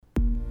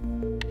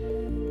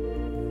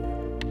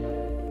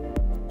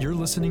You're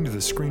listening to the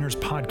Screeners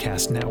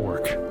Podcast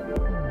Network.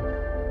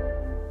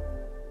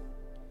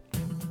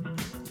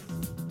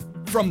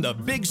 From the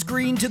big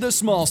screen to the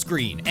small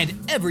screen and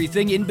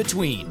everything in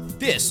between,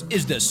 this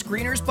is the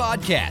Screeners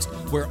Podcast,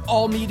 where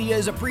all media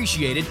is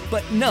appreciated,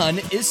 but none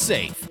is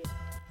safe.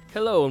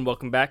 Hello and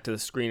welcome back to the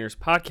Screeners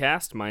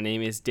Podcast. My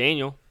name is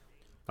Daniel.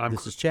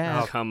 This is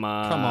Chad. Oh, come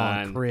on. Come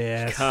on,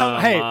 Chris.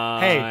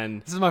 Hey,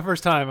 this is my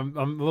first time.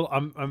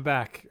 I'm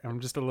back.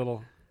 I'm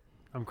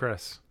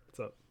Chris. What's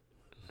up?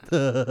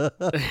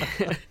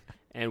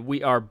 And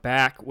we are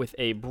back with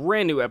a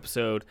brand new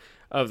episode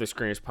of the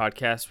Screeners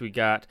Podcast. We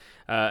got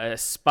a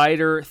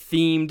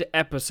Spider-themed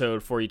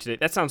episode for you today.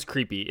 That sounds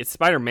creepy. It's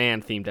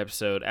Spider-Man-themed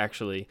episode,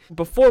 actually.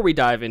 Before we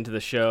dive into the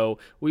show,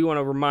 we want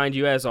to remind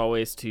you, as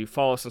always, to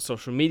follow us on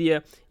social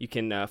media. You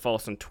can follow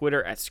us on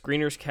Twitter at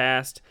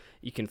ScreenersCast.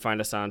 You can find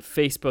us on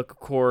Facebook, of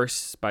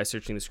course, by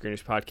searching the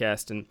Screeners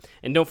Podcast.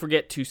 And don't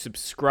forget to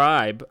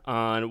subscribe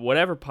on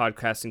whatever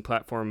podcasting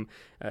platform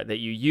that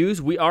you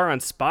use. We are on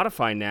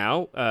Spotify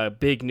now.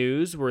 Big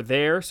news. We're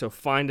there, so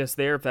find us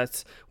there if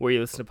that's where you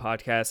listen to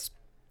podcasts.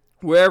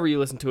 Wherever you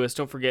listen to us,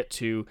 don't forget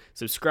to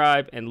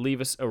subscribe and leave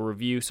us a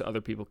review so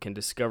other people can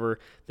discover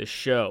the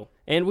show.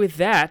 And with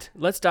that,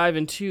 let's dive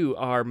into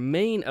our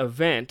main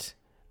event,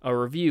 a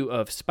review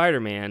of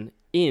Spider-Man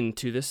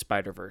Into the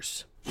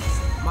Spider-Verse.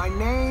 My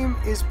name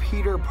is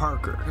Peter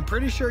Parker. I'm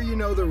pretty sure you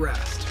know the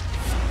rest.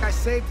 I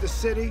saved the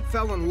city,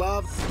 fell in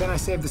love, then I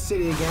saved the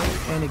city again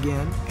and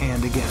again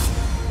and again.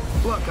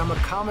 Look, I'm a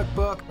comic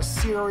book, a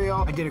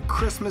cereal, I did a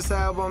Christmas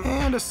album,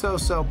 and a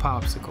so-so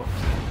popsicle.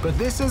 But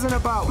this isn't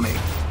about me.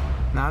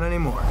 Not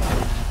anymore.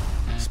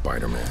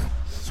 Spider-Man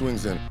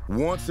swings in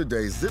once a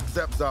day,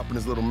 zip-zap zop in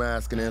his little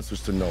mask and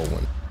answers to no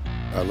one.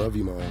 I love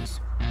you,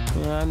 Miles.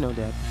 Yeah, I know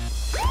that.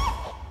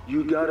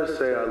 You gotta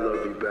say I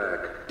love you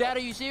back. Dad,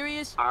 are you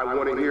serious? I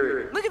want to hear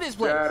it. Look at this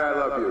place. Dad, I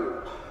love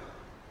you.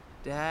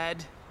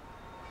 Dad,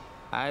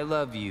 I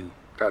love you.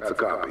 That's a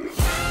copy.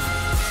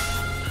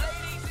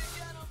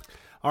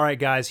 All right,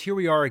 guys, here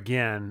we are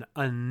again.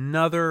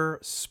 Another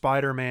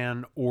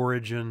Spider-Man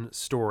origin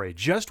story.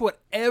 Just what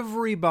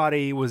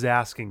everybody was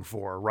asking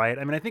for, right?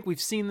 I mean, I think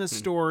we've seen this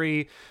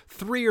story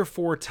 3 or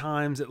 4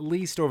 times at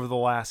least over the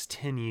last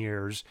 10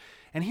 years.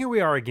 And here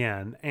we are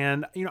again.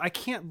 And, I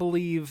can't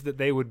believe that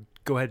they would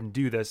go ahead and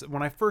do this.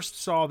 When I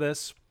first saw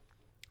this,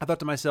 I thought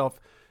to myself,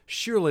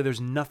 surely there's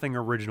nothing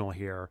original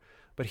here.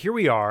 But here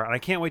we are, and I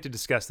can't wait to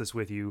discuss this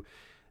with you.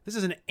 This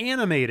is an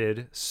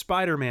animated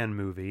Spider-Man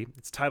movie.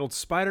 It's titled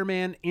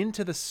Spider-Man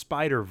Into the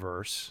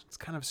Spider-Verse. It's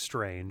kind of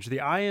strange. The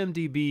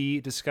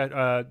IMDb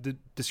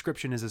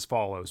description is as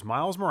follows.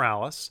 Miles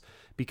Morales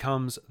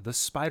becomes the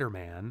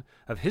Spider-Man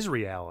of his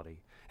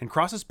reality and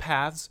crosses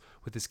paths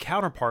with his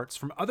counterparts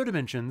from other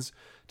dimensions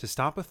to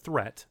stop a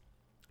threat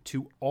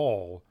to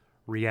all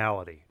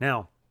reality.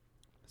 Now,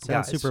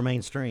 Sounds guys, super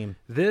mainstream.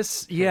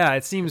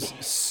 it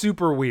seems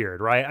super weird,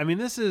 right? I mean,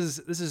 this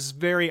is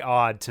very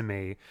odd to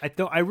me.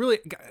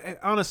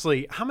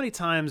 Honestly, how many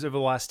times over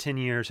the last 10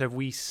 years have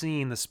we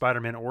seen the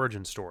Spider-Man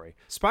origin story?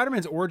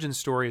 Spider-Man's origin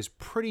story is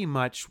pretty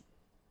much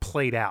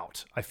played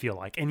out, I feel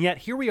like. And yet,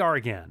 here we are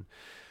again.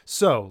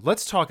 So,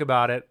 let's talk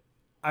about it.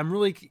 I'm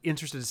really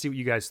interested to see what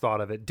you guys thought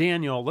of it.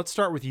 Daniel, let's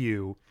start with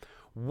you.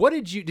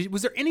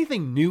 Was there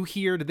anything new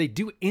here? Did they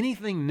do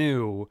anything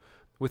new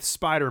with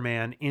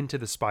Spider-Man Into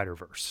the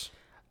Spider-Verse?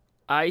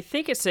 I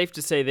think it's safe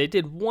to say they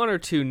did 1 or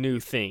 2 new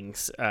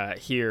things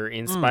here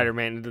in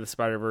Spider-Man Into the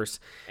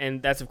Spider-Verse.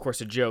 And that's, of course,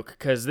 a joke,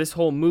 because this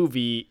whole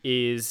movie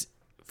is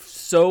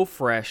so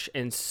fresh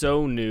and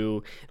so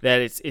new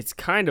that it's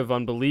kind of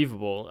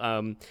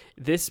unbelievable.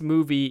 This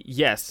movie,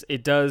 yes,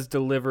 it does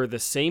deliver the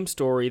same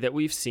story that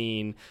we've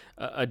seen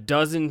a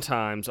dozen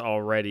times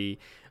already.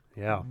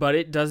 Yeah. But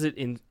it does it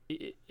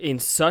in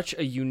such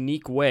a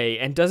unique way,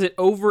 and does it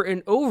over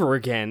and over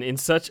again in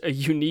such a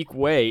unique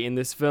way in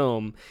this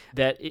film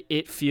that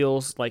it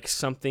feels like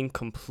something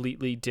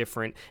completely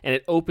different, and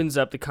it opens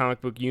up the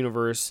comic book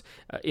universe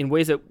in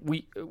ways that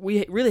we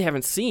really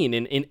haven't seen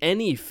in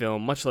any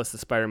film, much less the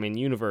Spider-Man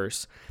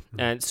universe.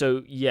 And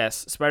so,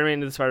 yes, Spider-Man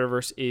Into the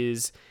Spider-Verse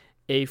is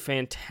a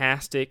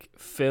fantastic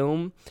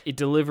film. It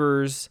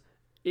delivers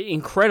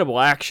incredible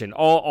action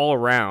all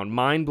around,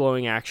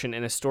 mind-blowing action,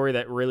 and a story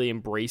that really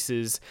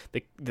embraces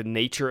the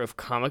nature of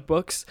comic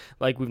books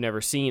like we've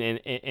never seen,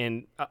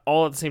 and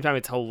all at the same time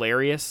it's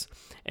hilarious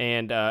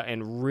and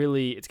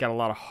really it's got a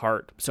lot of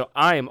heart. So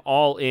I am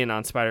all in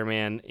on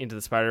Spider-Man Into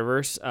the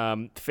Spider-Verse.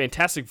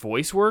 Fantastic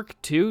voice work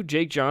too.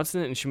 Jake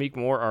Johnson and Shameik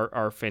Moore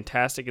are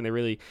fantastic, and they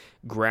really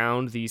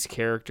ground these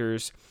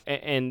characters,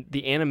 and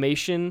the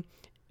animation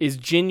is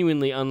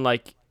genuinely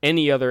unlike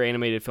any other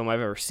animated film I've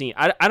ever seen.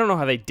 I don't know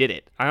how they did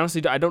it. I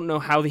honestly don't know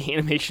how the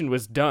animation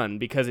was done,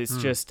 because it's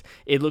just,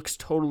 it looks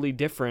totally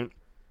different.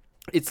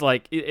 It's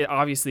like,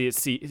 obviously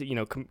it's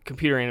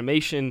computer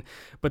animation,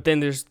 but then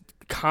there's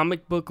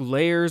comic book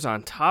layers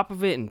on top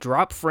of it and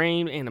drop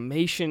frame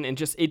animation, and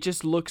it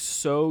just looks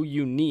so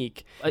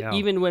unique. Yeah.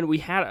 Even when we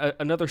had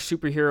another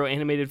superhero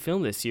animated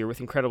film this year with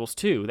Incredibles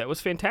 2, that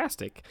was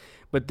fantastic.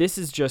 But this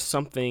is just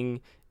something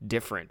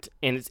different,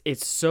 and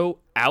it's so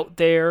out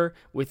there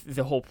with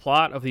the whole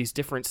plot of these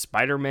different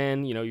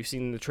Spider-Men. You know, you've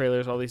seen in the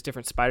trailers all these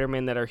different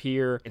Spider-Men that are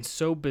here, and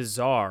so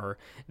bizarre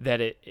that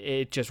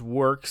it just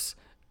works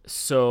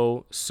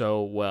so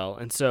well.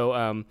 And so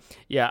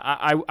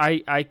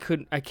I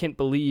can't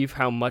believe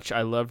how much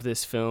I loved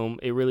this film.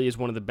 It really is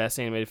one of the best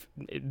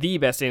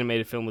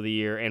animated film of the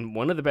year, and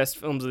one of the best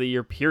films of the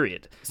year,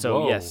 period.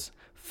 So Whoa. yes,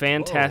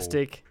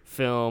 fantastic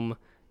film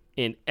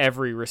in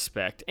every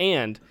respect.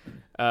 And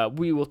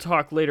we will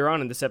talk later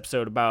on in this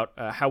episode about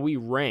how we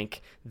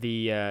rank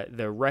the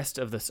rest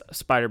of the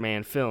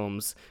Spider-Man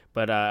films,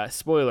 but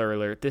spoiler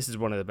alert, this is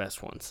one of the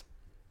best ones.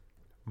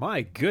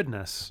 My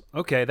goodness.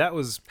 Okay, that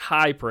was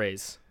high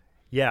praise.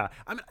 Yeah.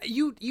 I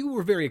mean, you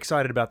were very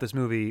excited about this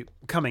movie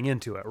coming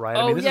into it, right?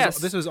 Oh, I mean, yes.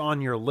 This was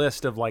on your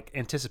list of like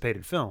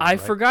anticipated films. I right?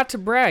 forgot to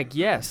brag.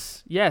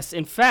 Yes.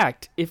 In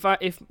fact,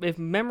 if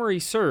memory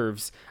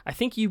serves, I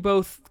think you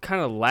both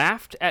kind of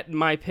laughed at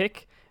my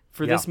pick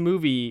for this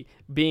movie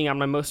being on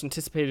my most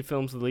anticipated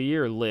films of the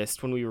year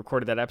list when we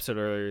recorded that episode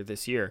earlier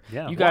this year.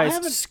 Yeah. You Well,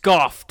 guys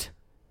scoffed.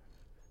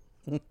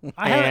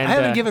 I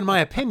haven't given my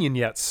opinion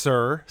yet,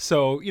 sir.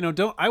 So,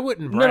 I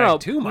wouldn't brag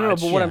too much. No,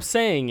 but what I'm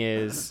saying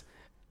is...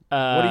 what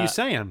are you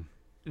saying?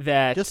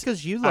 That just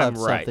because you love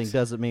right. something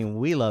doesn't mean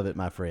we love it,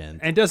 my friend.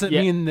 And doesn't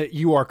mean that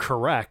you are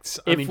correct.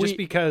 Just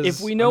because... If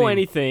we know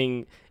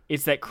anything...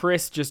 It's that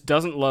Chris just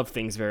doesn't love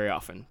things very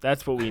often.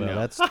 That's what we know.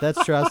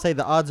 That's true. I'd say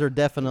the odds are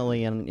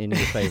definitely in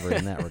your favor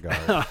in that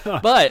regard.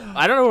 But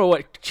I don't know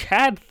what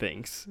Chad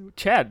thinks.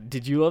 Chad,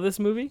 did you love this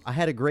movie? I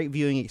had a great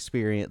viewing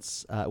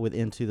experience with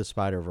Into the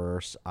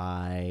Spider-Verse.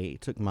 I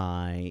took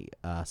my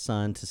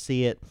son to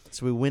see it.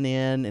 So we went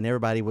in, and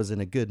everybody was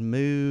in a good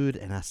mood,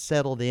 and I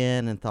settled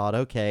in and thought,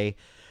 okay,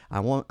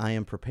 I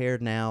am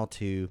prepared now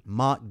to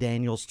mock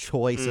Daniel's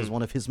choice as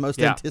one of his most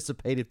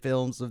anticipated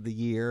films of the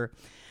year.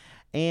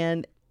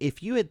 And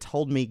if you had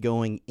told me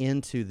going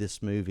into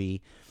this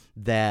movie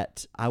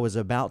that I was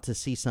about to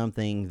see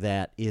something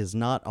that is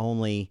not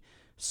only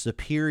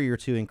superior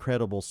to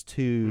Incredibles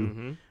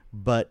 2,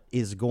 but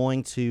is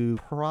going to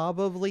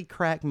probably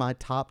crack my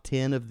top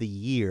 10 of the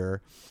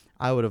year,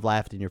 I would have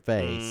laughed in your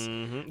face.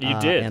 You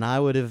did. And I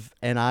would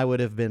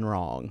have been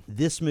wrong.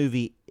 This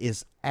movie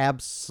is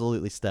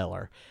absolutely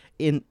stellar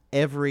in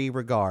every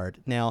regard.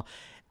 Now,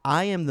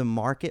 I am the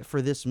market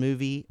for this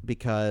movie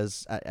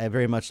because I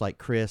very much like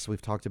Chris, we've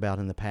talked about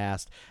in the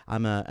past.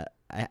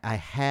 I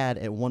had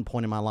at one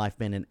point in my life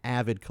been an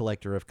avid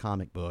collector of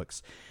comic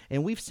books,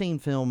 and we've seen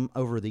film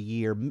over the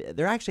year.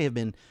 There actually have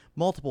been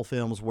multiple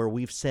films where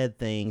we've said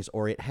things,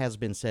 or it has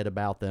been said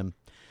about them,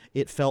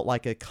 it felt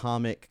like a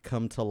comic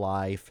come to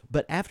life.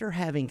 But after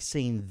having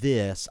seen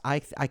this,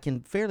 I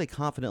can fairly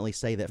confidently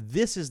say that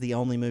this is the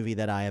only movie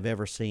that I have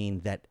ever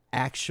seen that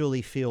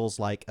actually feels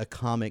like a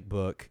comic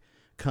book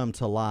come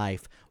to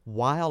life,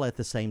 while at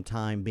the same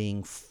time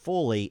being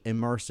fully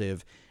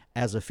immersive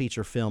as a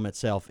feature film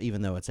itself,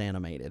 even though it's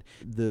animated.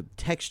 The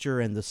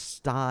texture and the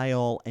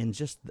style and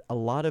just a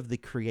lot of the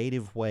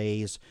creative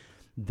ways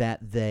that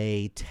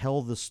they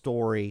tell the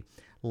story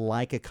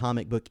like a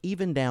comic book,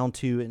 even down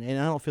to, and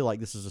I don't feel like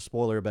this is a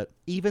spoiler, but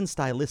even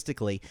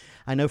stylistically,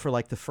 I know for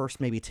like the first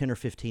maybe 10 or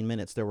 15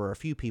 minutes, there were a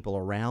few people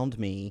around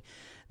me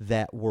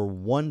that were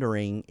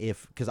wondering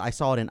if, because I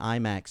saw it in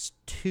IMAX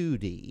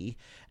 2D,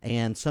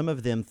 and some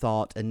of them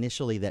thought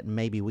initially that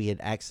maybe we had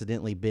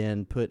accidentally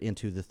been put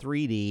into the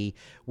 3D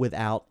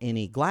without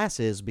any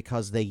glasses,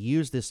 because they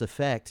use this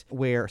effect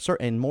where,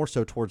 and more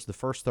so towards the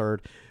first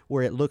third,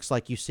 where it looks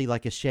like you see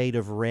like a shade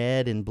of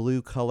red and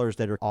blue colors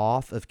that are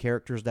off of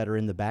characters that are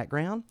in the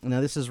background.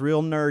 Now, this is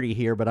real nerdy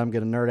here, but I'm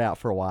going to nerd out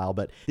for a while,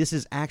 but this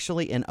is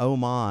actually an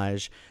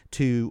homage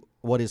to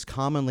what is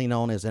commonly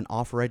known as an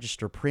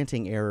off-register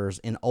printing errors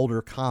in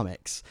older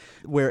comics,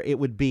 where it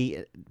would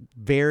be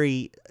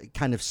very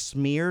kind of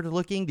smeared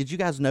looking. Did you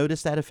guys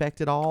notice that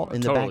effect at all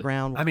in the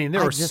background? I mean,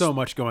 there was so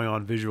much going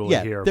on visually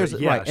here.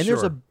 Right, and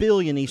there's a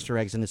billion Easter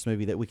eggs in this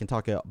movie that we can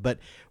talk about. But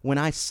when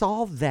I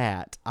saw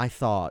that, I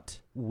thought,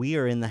 we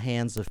are in the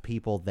hands of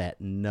people that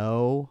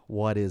know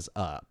what is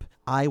up.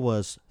 I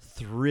was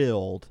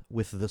thrilled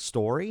with the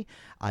story.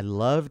 I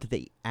loved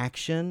the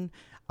action.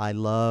 I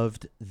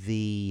loved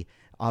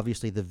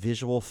obviously the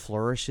visual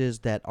flourishes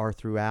that are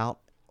throughout.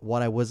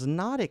 What I was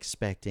not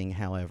expecting,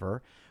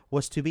 however,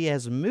 was to be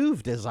as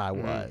moved as I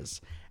was.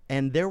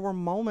 And there were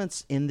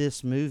moments in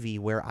this movie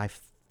where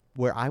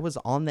I was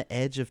on the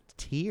edge of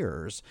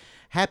tears,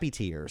 happy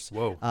tears.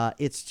 Whoa.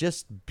 It's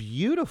just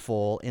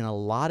beautiful in a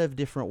lot of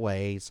different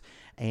ways,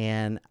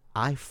 and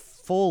I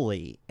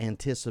fully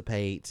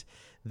anticipate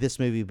this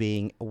movie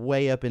being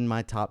way up in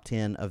my top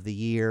 10 of the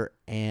year,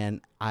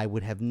 and I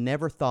would have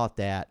never thought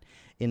that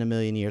in a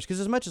million years. Because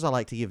as much as I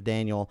like to give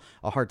Daniel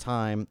a hard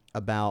time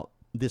about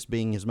this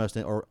being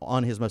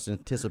on his most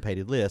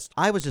anticipated list,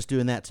 I was just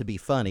doing that to be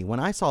funny.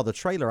 When I saw the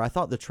trailer, I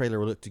thought the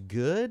trailer looked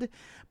good,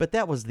 but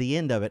that was the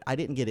end of it. I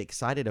didn't get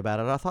excited about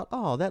it. I thought,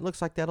 oh, that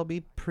looks like that'll be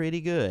pretty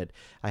good.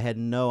 I had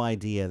no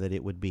idea that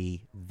it would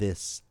be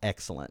this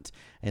excellent.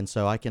 And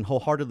so I can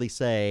wholeheartedly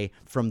say,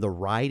 from the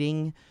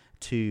writing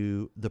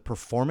to the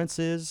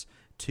performances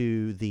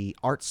to the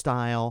art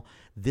style,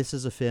 this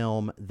is a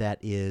film that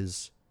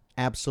is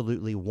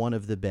absolutely one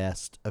of the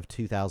best of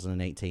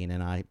 2018,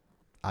 and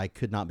I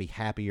could not be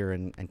happier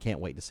and can't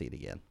wait to see it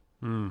again.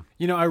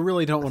 You know, I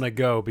really don't want to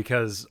go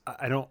because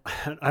I don't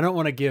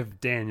want to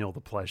give Daniel the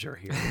pleasure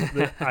here.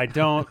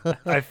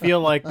 I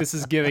feel like this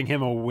is giving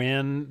him a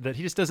win that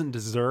he just doesn't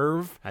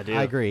deserve. I do.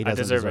 I agree. He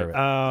doesn't deserve it.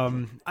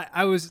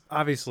 I was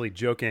obviously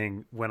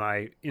joking when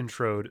I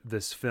introed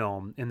this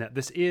film in that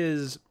this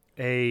is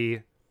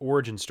a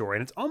origin story,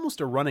 and it's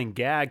almost a running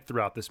gag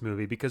throughout this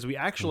movie because we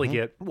actually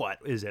get, what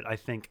is it? I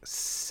think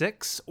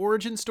 6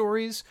 origin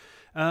stories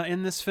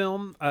in this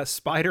film,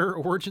 spider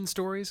origin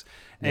stories,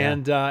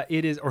 and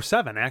it is, or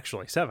 7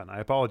 actually, 7. I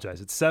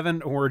apologize. It's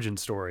 7 origin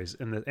stories,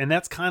 and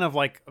that's kind of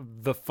like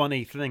the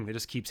funny thing that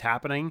just keeps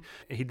happening.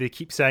 They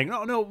keep saying,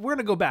 "Oh no, we're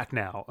gonna go back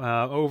now,"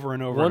 over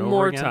and over. One and over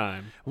more again.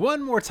 time.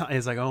 One more time.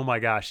 It's like, oh my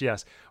gosh,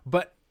 yes.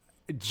 But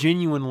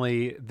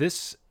genuinely,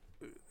 this.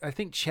 I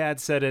think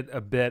Chad said it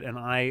a bit, and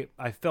I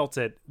felt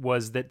it,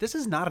 was that this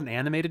is not an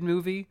animated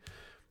movie.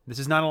 This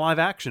is not a live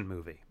action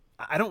movie.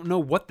 I don't know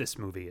what this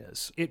movie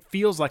is. It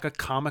feels like a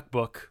comic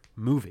book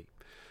movie.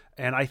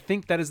 And I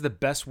think that is the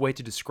best way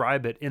to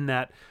describe it, in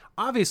that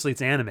obviously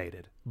it's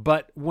animated,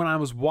 but when I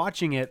was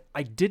watching it,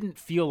 I didn't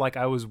feel like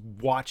I was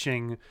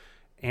watching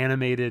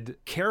animated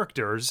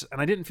characters, and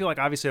I didn't feel like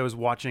obviously I was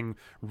watching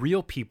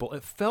real people.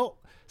 It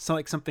felt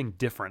like something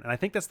different. And I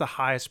think that's the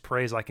highest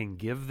praise I can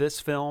give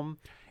this film,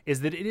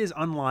 is that it is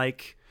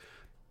unlike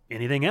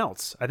anything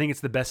else. I think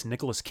it's the best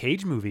Nicolas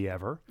Cage movie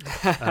ever.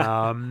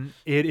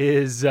 It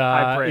is, you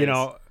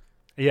know,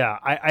 yeah.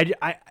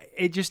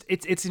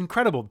 It's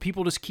incredible.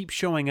 People just keep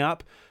showing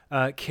up.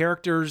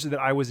 Characters that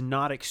I was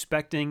not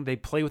expecting. They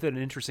play with it in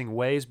interesting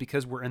ways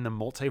because we're in the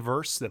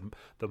multiverse,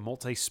 the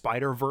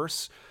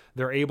multi-Spider-Verse.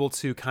 They're able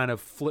to kind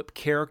of flip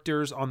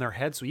characters on their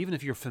head. So even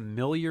if you're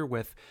familiar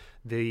with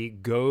the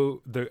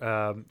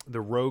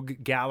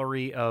rogue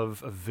gallery of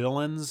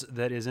villains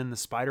that is in the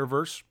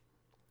Spider-Verse,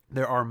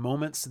 there are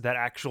moments that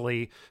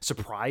actually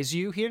surprise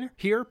you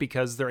here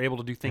because they're able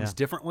to do things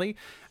differently,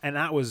 and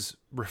that was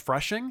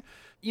refreshing.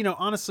 You know,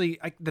 honestly,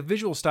 the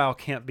visual style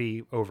can't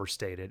be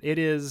overstated.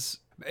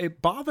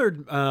 It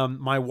bothered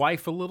my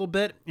wife a little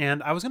bit,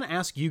 and I was going to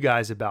ask you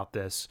guys about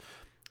this.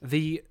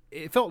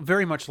 It felt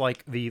very much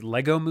like the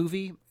Lego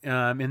Movie,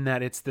 in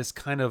that it's this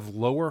kind of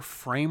lower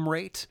frame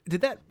rate.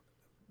 Did that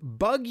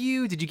bug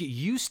you? Did you get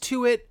used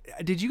to it?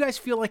 Did you guys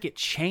feel like it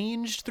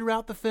changed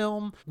throughout the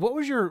film? What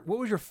was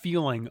your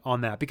feeling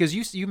on that? Because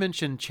you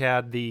mentioned,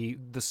 Chad, the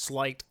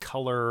slight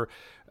color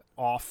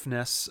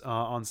offness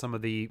on some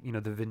of the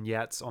the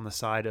vignettes on the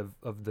side of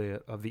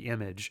the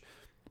image.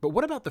 But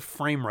what about the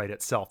frame rate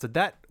itself?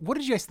 What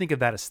did you guys think of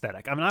that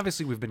aesthetic? I mean,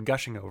 obviously we've been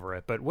gushing over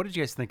it, but what did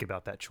you guys think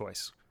about that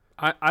choice?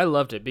 I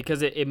loved it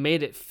because it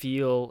made it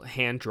feel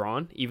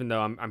hand-drawn, even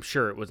though I'm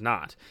sure it was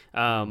not.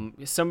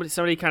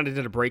 Somebody kind of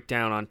did a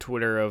breakdown on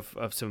Twitter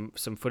of some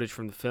footage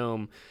from the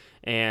film,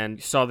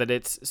 and saw that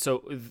it's,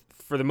 so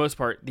for the most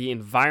part, the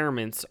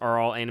environments are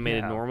all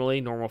animated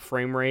normally, normal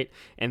frame rate,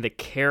 and the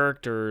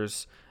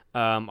characters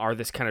are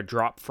this kind of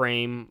drop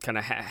frame, kind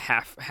of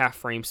half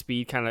frame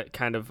speed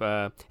kind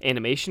of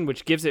animation,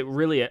 which gives it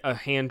really a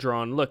hand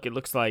drawn look. It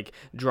looks like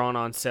drawn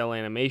on cell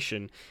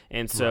animation,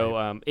 and so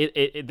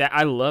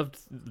I loved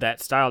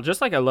that style,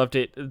 just like I loved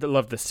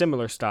the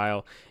similar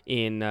style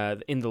in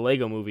the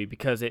Lego Movie,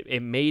 because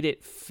it made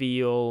it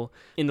feel,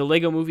 in the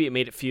Lego Movie it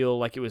made it feel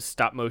like it was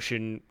stop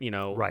motion,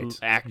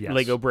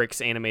 Lego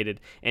bricks animated,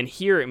 and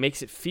here it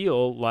makes it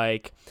feel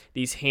like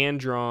these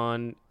hand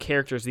drawn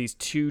characters, these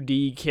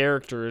 2D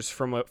characters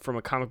from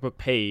a comic book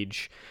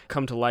page,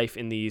 come to life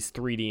in these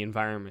 3D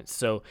environments.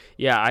 So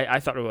yeah, I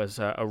thought it was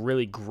a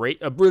really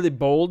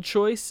bold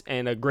choice,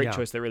 and a great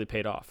choice that really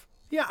paid off.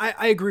 Yeah,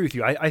 I agree with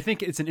you. I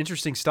think it's an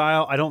interesting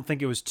style. I don't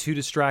think it was too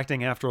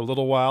distracting after a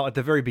little while. At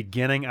the very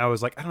beginning, I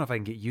was like, I don't know if I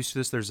can get used to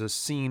this. There's a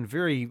scene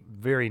very,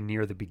 very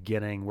near the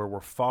beginning where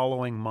we're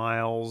following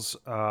Miles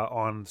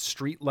on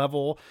street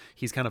level.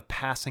 He's kind of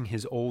passing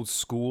his old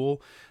school.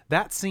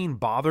 That scene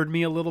bothered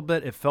me a little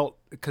bit. It felt,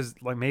 because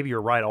like maybe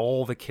you're right,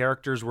 all the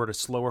characters were at a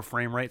slower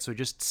frame rate, so it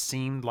just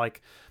seemed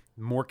like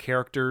more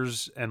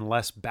characters and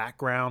less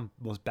background,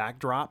 less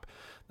backdrop.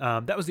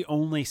 That was the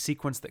only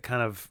sequence that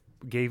kind of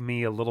gave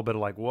me a little bit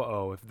of like,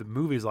 whoa, if the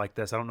movie's like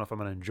this, I don't know if I'm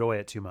going to enjoy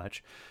it too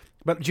much.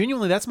 But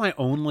genuinely, that's my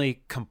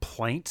only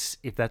complaint,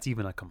 if that's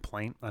even a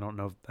complaint. I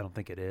don't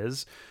think it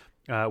is.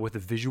 With the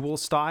visual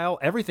style,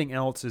 everything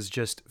else is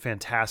just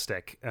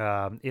fantastic.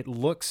 It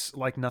looks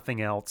like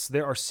nothing else.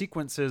 There are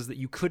sequences that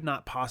you could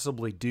not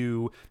possibly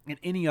do in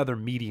any other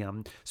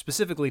medium,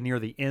 specifically near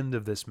the end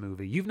of this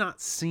movie. You've not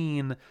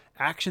seen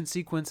action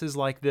sequences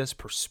like this,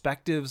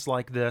 perspectives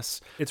like this.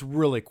 It's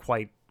really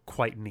quite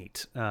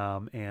neat,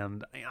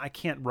 and I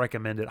can't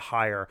recommend it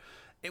higher.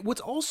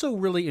 What's also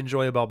really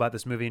enjoyable about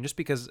this movie, and just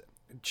because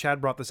Chad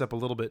brought this up a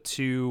little bit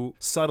too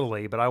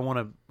subtly, but I want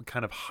to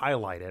kind of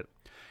highlight it,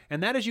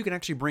 and that is you can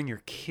actually bring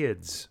your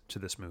kids to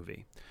this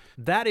movie.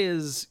 That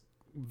is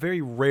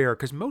very rare,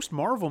 because most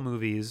Marvel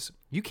movies,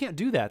 You can't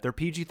do that. They're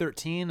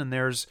PG-13, and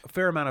there's a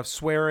fair amount of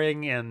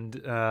swearing and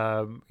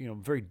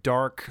very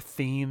dark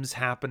themes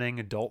happening,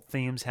 adult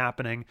themes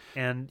happening.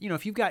 And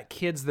if you've got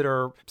kids that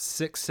are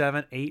 6,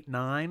 7, 8,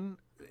 9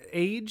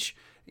 age,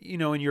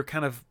 and you're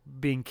kind of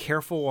being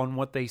careful on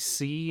what they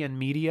see in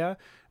media,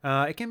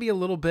 it can be a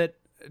little bit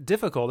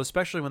difficult,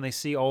 especially when they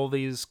see all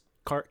these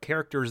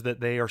characters that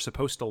they are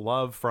supposed to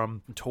love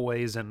from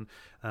toys and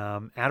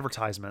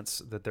advertisements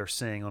that they're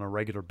seeing on a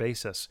regular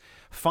basis.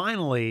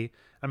 Finally,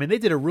 they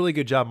did a really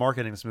good job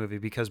marketing this movie,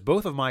 because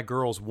both of my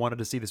girls wanted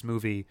to see this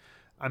movie.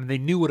 They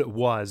knew what it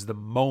was the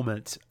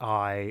moment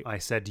I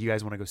said, do you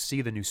guys want to go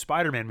see the new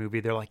Spider-Man movie?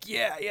 They're like,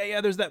 yeah,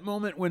 there's that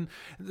moment when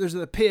there's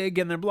the pig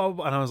and then blah, blah,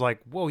 blah. And I was like,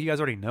 whoa, you guys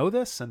already know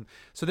this? And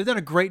so they've done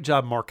a great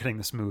job marketing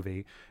this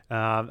movie.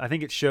 I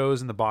think it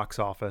shows in the box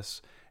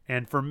office.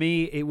 And for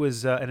me, it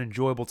was an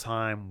enjoyable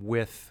time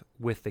with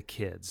the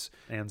kids.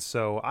 And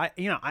so I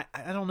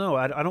don't know.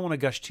 I don't want to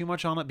gush too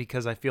much on it,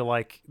 because I feel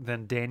like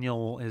then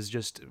Daniel is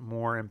just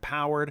more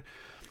empowered.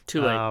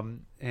 Too late.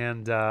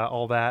 And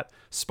all that.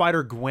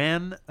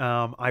 Spider-Gwen,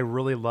 I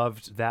really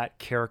loved that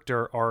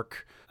character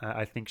arc.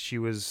 I think she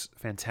was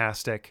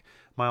fantastic.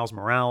 Miles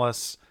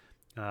Morales,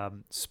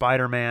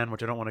 Spider-Man,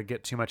 which I don't want to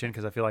get too much in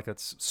because I feel like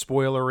that's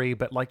spoilery,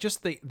 but like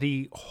just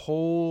the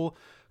whole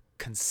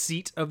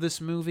conceit of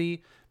this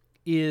movie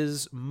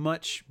is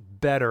much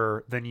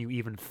better than you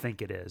even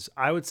think it is.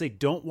 I would say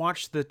don't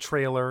watch the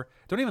trailer.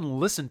 Don't even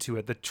listen to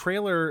it. The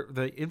trailer,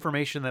 the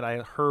information that I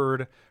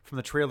heard from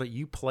the trailer that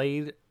you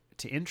played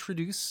to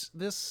introduce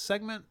this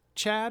segment,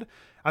 Chad,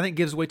 I think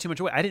gives way too much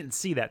away. I didn't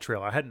see that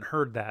trailer. I hadn't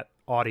heard that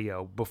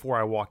audio before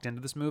I walked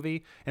into this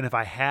movie. And if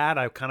I had,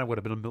 I kind of would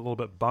have been a little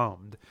bit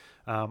bummed.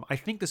 I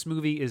think this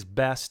movie is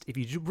best if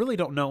you really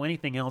don't know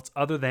anything else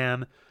other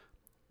than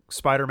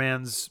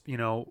Spider-Man's,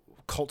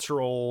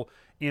 cultural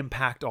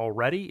impact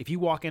already. If you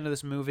walk into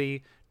this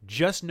movie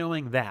just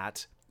knowing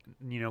that,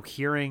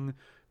 hearing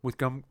with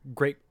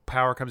great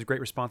power comes great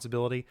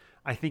responsibility,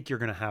 I think you're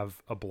going to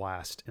have a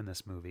blast in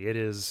this movie.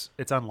 It's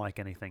unlike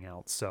anything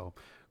else. So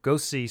go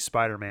see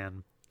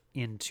Spider-Man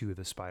Into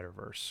the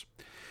Spider-Verse.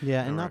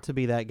 Yeah, and not to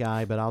be that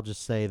guy, but I'll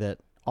just say that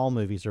all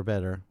movies are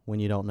better when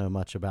you don't know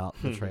much about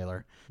the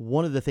trailer.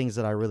 One of the things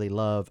that I really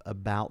love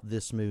about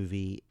this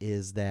movie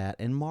is that,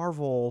 and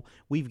Marvel,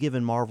 we've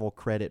given Marvel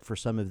credit for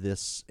some of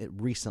this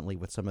recently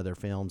with some of their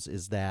films,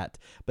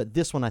 but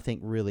this one I think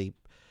really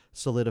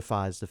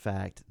solidifies the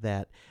fact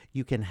that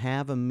you can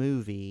have a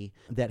movie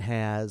that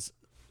has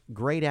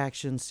great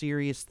action,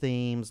 serious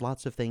themes,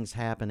 lots of things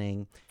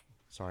happening.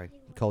 Sorry,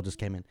 Cole just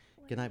came in.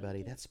 Good night,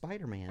 buddy. That's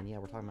Spider-Man. Yeah,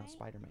 we're talking about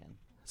Spider-Man.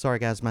 Sorry,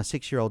 guys. My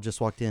 6-year-old just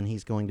walked in.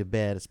 He's going to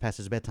bed. It's past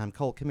his bedtime.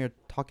 Cole, come here.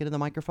 Talk into the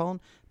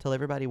microphone. Tell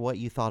everybody what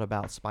you thought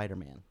about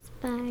Spider-Man.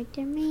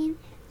 Spider-Man,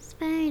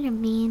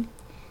 Spider-Man.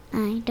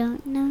 I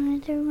don't know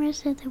the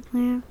rest of the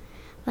world,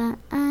 but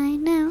I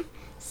know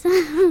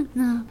some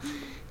know.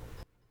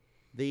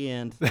 The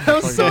end. That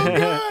was so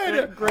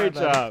good. Great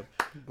job.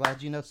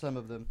 Glad you know some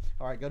of them.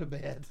 All right, go to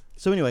bed.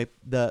 So anyway,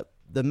 the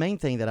main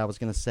thing that I was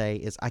going to say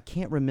is I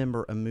can't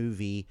remember a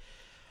movie.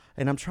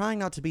 And I'm trying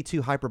not to be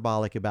too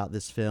hyperbolic about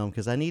this film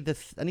because I need to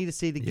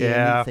see it again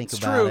and think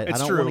about it. I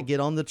don't want to get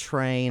on the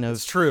train of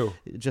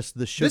just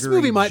the sugary this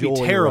movie might be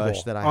terrible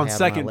rush that I on had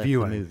second when I left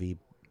viewing. the movie.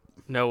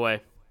 No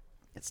way.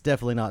 It's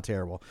definitely not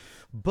terrible.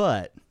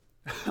 But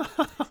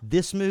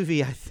this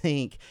movie, I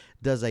think,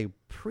 does a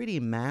pretty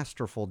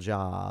masterful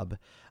job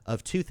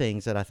of two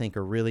things that I think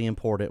are really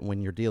important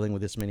when you're dealing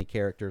with this many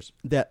characters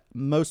that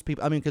most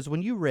people, because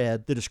when you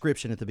read the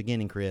description at the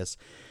beginning, Chris,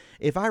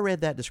 if I read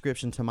that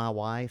description to my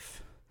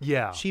wife,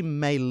 yeah, she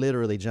may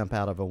literally jump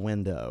out of a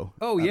window.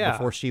 Oh, yeah.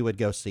 Before she would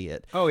go see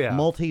it. Oh, yeah.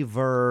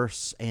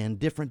 Multiverse and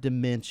different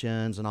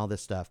dimensions and all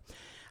this stuff.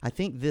 I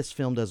think this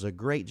film does a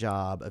great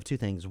job of two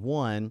things.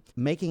 One,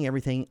 making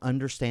everything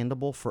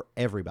understandable for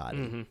everybody.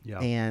 Mm-hmm. Yeah.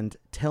 And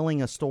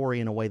telling a story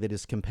in a way that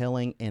is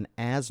compelling. And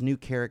as new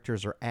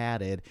characters are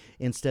added,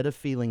 instead of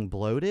feeling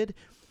bloated,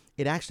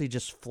 it actually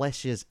just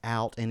fleshes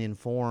out and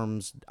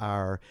informs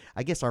our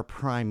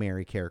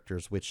primary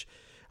characters, which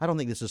I don't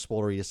think this is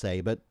spoilery to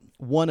say, but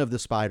one of the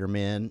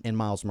Spider-Men and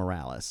Miles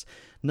Morales.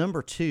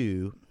 Number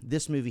two,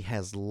 this movie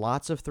has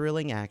lots of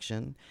thrilling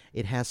action.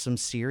 It has some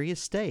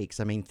serious stakes.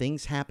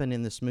 Things happen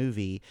in this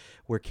movie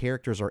where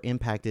characters are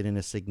impacted in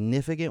a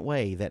significant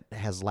way that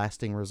has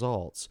lasting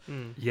results.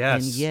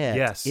 Yes. And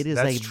yet, it is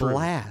a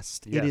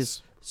blast. Yes. It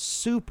is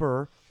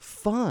super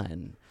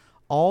fun.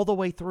 All the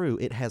way through,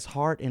 it has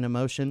heart and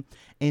emotion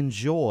and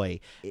joy.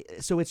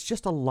 So it's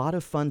just a lot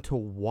of fun to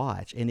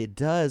watch, and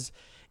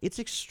it's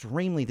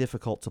extremely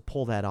difficult to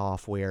pull that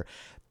off where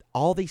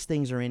all these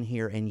things are in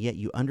here and yet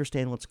you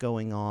understand what's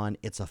going on.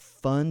 It's a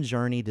fun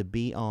journey to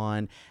be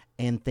on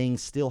and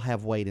things still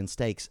have weight and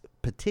stakes.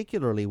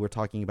 Particularly, we're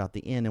talking about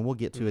the end, and we'll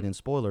get to it in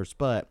spoilers,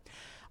 but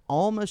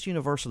almost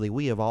universally,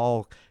 we have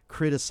all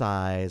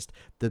criticized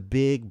the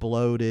big,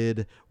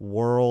 bloated,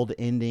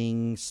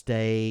 world-ending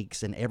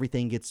stakes, and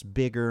everything gets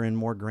bigger and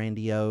more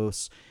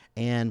grandiose.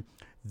 And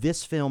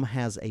This film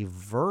has a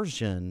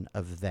version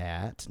of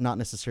that, not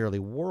necessarily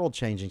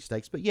world-changing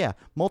stakes, but yeah,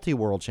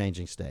 multi-world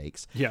changing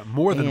stakes. Yeah,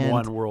 more than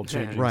one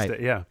world-changing right.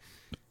 stake. Yeah.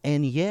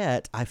 And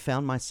yet, I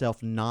found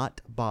myself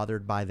not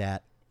bothered by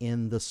that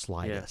in the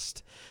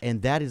slightest. Yeah.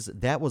 And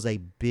that was a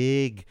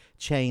big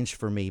change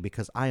for me,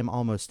 because I am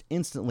almost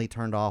instantly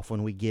turned off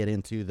when we get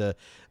into the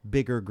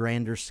bigger,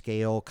 grander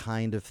scale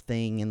kind of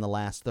thing in the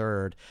last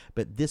third.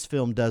 But this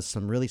film does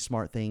some really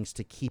smart things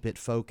to keep it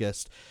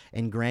focused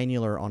and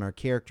granular on our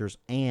characters,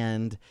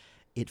 and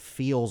it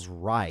feels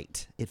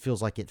right. It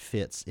feels like it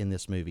fits in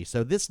this movie.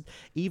 So this,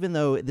 even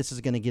though this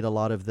is going to get a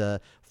lot of the,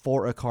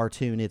 for a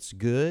cartoon, it's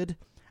good,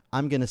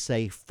 I'm going to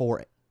say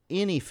for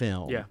any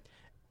film,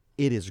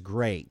 it is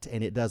great,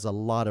 and it does a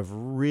lot of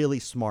really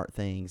smart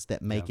things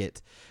that make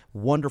it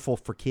wonderful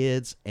for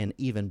kids and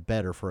even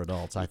better for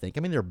adults, I think.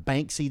 I mean, there are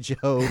Banksy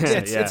jokes.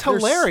 It's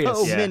hilarious.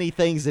 There's so many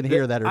things in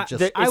here that are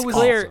just It's awesome.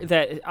 clear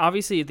that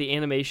obviously the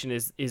animation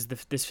is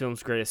this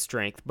film's greatest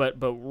strength, but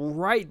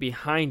right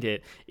behind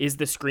it is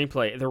the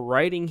screenplay. The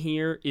writing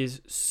here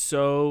is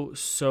so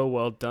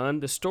well done.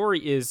 The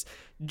story is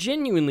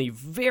genuinely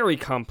very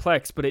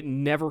complex, but it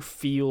never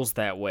feels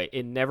that way.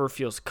 It never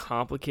feels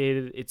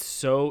complicated. It's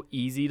so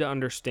easy to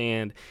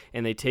understand,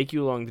 and they take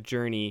you along the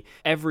journey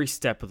every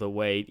step of the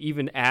way,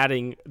 even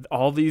adding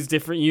all these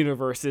different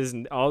universes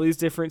and all these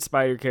different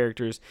spider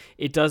characters.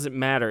 It doesn't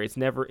matter. It's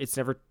never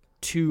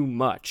too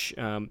much.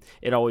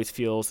 It always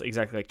feels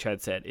exactly like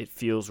Chad said. It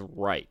feels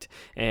right,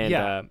 and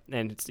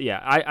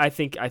I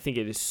think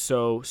it is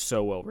so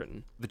well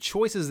written. The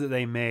choices that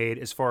they made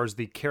as far as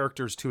the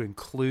characters to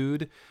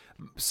include,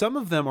 some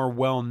of them are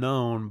well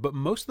known, but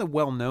most of the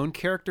well known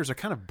characters are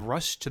kind of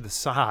brushed to the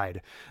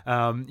side.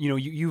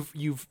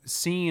 You've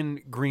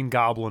seen Green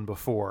Goblin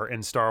before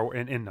in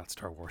not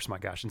Star Wars, my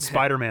gosh, in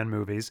Spider-Man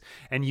movies,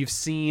 and you've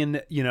seen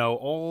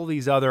all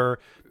these other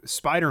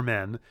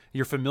Spider-Men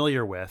you're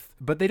familiar with,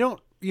 but they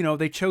don't.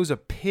 They chose a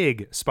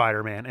pig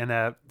Spider-Man and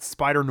a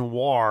Spider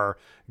Noir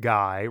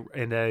guy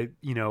and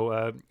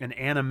an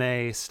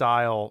anime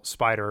style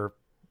Spider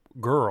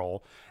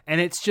Girl,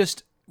 and it's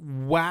just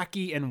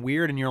wacky and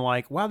weird, and you're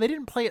like, wow, they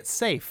didn't play it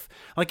safe.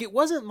 Like, it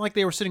wasn't like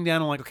they were sitting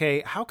down and like,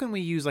 okay, how can we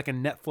use like a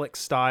Netflix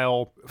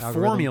style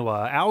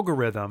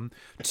algorithm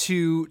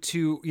to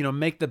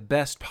make the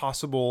best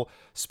possible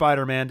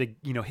Spider-Man to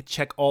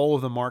check all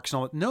of the marks and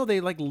all that. No, they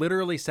like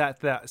literally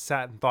sat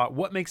and thought,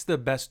 what makes the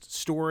best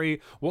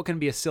story? What can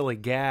be a silly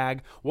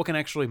gag? What can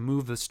actually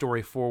move the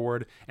story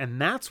forward?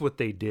 And that's what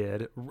they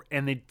did,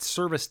 and they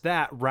serviced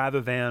that rather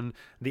than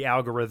the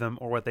algorithm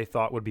or what they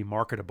thought would be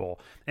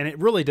marketable. And it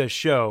really does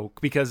show,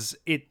 because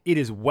it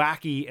is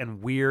wacky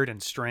and weird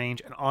and strange,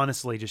 and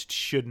honestly just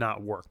should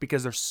not work,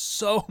 because there's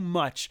so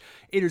much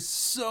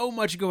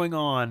going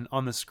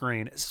on the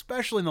screen,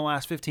 especially in the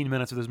last 15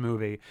 minutes of this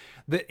movie,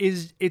 that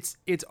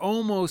it's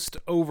almost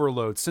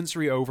overload,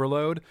 sensory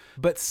overload,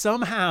 but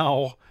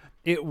somehow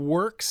it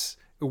works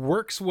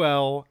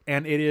well,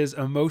 and it is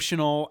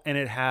emotional, and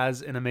it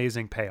has an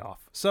amazing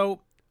payoff. So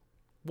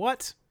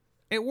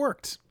it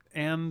worked,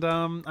 and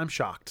I'm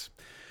shocked.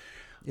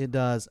 It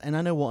does, and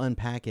I know we'll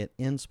unpack it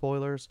in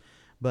spoilers,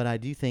 but I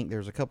do think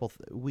there's a couple.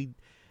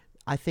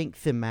 I think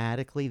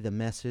thematically, the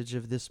message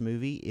of this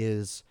movie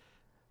is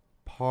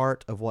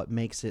part of what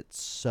makes it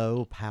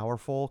so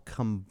powerful,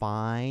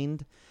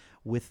 combined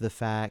with the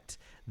fact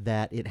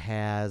that it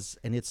has,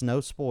 and it's no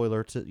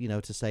spoiler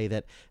to say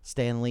that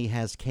Stan Lee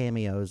has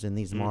cameos in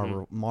these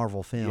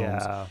Marvel films.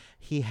 Yeah.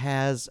 He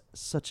has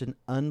such an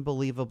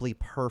unbelievably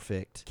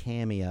perfect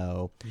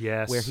cameo,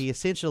 where he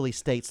essentially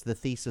states the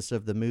thesis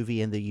of the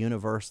movie and the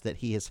universe that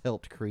he has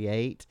helped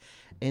create,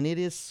 and it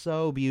is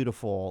so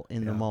beautiful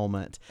in the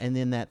moment. And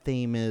then that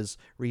theme is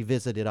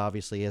revisited,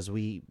 obviously, as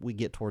we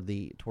get toward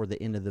the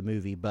end of the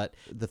movie. But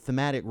the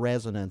thematic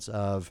resonance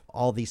of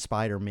all these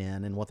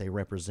Spider-Men and what they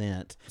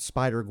represent,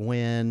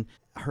 Spider-Gwen,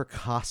 her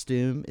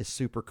costume is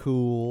super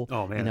cool.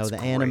 Oh man, the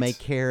anime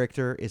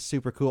character is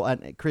super cool.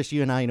 And Chris,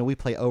 you and I, we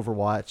play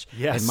Overwatch,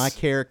 and my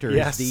character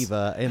is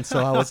Diva, and so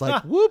I was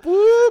like, whoop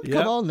whoop,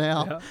 come on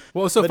now. Yeah.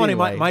 Well, it's so funny.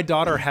 Anyway. My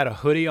daughter had a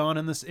hoodie on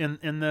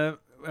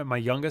my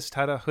youngest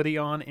had a hoodie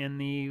on in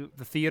the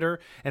theater,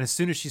 and as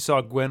soon as she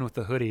saw Gwen with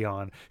the hoodie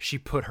on, she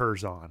put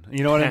hers on.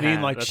 You know what I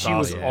mean? Like, she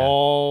was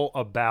all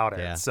about it.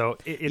 Yeah. So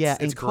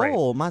it's and great.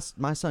 Cole,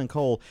 my son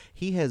Cole,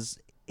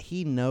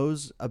 he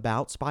knows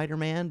about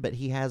Spider-Man, but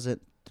he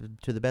hasn't,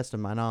 to the best of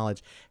my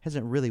knowledge,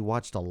 hasn't really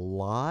watched a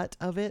lot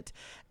of it.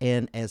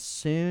 And as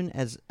soon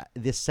as,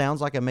 this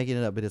sounds like I'm making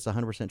it up, but it's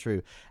 100%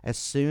 true, as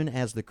soon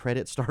as the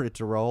credits started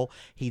to roll,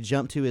 he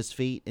jumped to his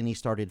feet and he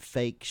started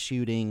fake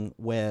shooting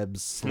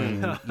webs,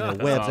 slinging webs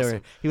awesome.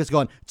 everywhere. He was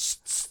going,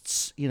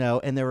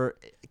 and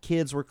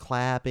kids were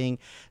clapping.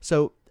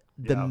 So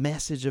the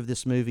message of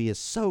this movie is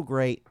so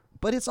great,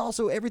 but it's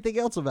also everything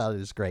else about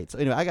it is great. So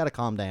anyway, I got to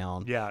calm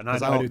down. Yeah, no,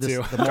 'Cause I do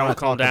too. The more Don't I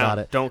calm talk down. about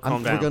it, Don't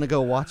calm down. We're going to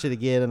go watch it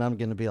again, and I'm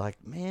going to be like,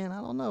 man,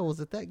 I don't know. Was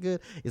it that good?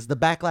 Is the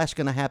backlash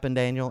going to happen,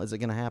 Daniel? Is it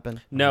going to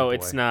happen? No, boy.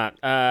 it's not.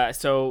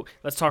 So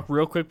let's talk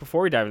real quick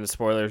before we dive into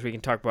spoilers. We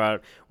can talk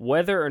about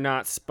whether or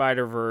not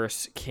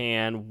Spider-Verse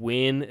can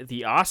win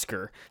the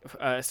Oscar.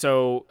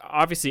 So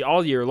obviously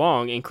all year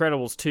long,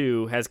 Incredibles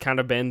 2 has kind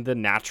of been the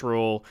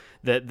natural,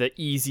 the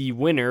easy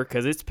winner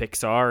because it's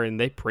Pixar and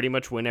they pretty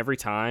much win every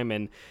time,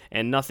 and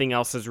nothing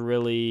else has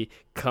really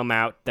come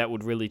out that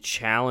would really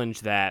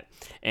challenge that.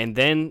 And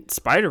then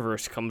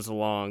Spider-Verse comes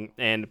along,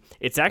 and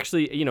it's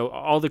actually, you know,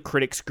 all the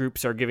critics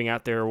groups are giving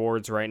out their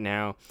awards right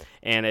now,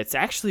 and it's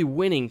actually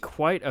winning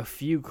quite a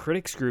few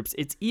critics groups.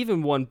 It's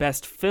even won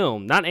Best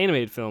Film, not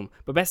animated film,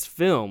 but Best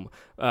Film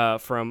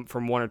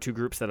from one or two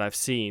groups that I've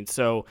seen.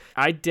 So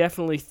I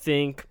definitely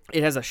think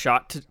it has a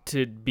shot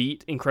to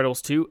beat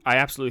Incredibles 2. I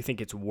absolutely think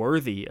it's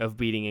worthy of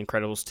beating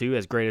Incredibles 2,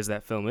 as great as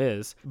that film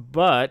is.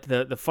 But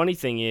the funny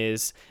thing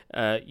is,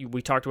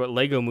 we talked about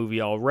Lego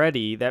Movie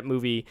already. That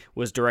movie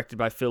was directed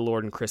by Phil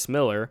Lord and Chris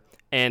Miller.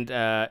 And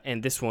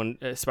this one,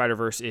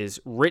 Spider-Verse, is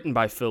written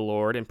by Phil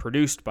Lord and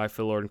produced by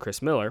Phil Lord and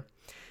Chris Miller.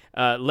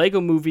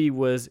 Lego Movie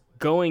was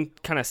going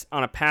kind of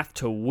on a path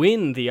to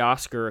win the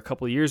Oscar a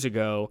couple years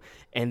ago,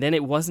 and then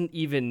it wasn't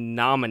even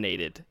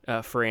nominated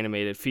for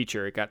animated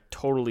feature. It got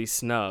totally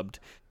snubbed.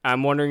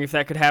 I'm wondering if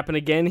that could happen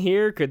again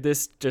here. Could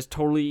this just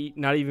totally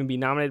not even be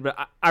nominated? But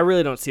I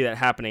really don't see that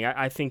happening.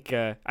 I think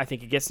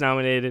it gets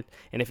nominated,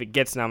 and if it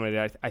gets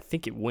nominated, I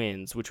think it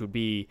wins, which would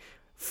be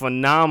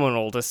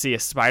phenomenal to see a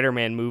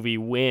Spider-Man movie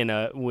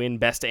win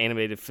Best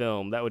Animated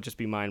Film. That would just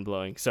be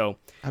mind-blowing. So,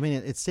 I mean,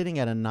 it's sitting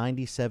at a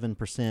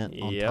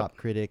 97% on Top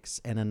Critics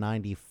and a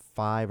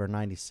 95 or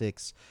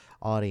 96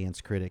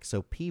 audience critics.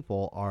 So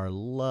people are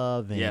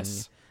loving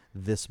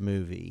this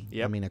movie.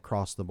 Yep. I mean,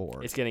 across the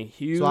board. It's getting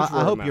huge. So I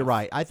hope mouth. you're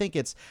right. I think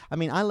it's, I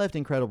mean, I left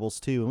Incredibles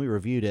 2 and we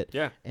reviewed it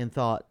and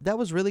thought, that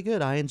was really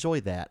good. I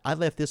enjoyed that. I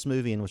left this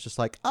movie and was just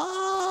like,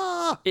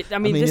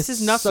 This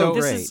is nothing. So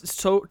this great. is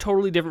so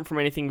totally different from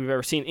anything we've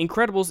ever seen.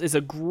 Incredibles is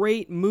a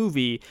great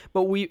movie,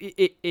 but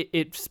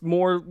it's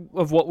more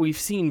of what we've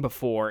seen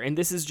before, and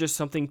this is just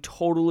something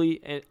totally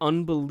and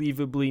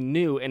unbelievably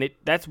new, and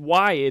that's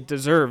why it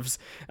deserves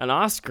an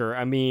Oscar.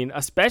 I mean,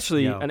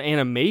 especially an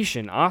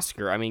animation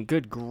Oscar. I mean,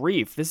 good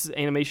grief,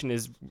 animation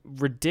is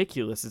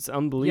ridiculous. It's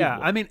unbelievable.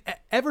 Yeah, I mean,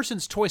 ever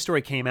since Toy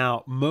Story came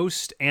out,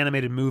 most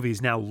animated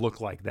movies now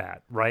look like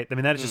that, right? I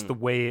mean, that is just the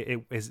way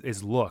it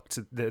is looked.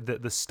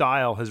 The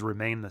style has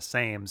remained the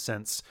same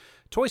since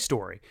Toy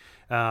Story.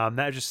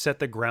 That just set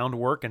the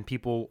groundwork, and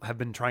people have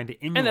been trying to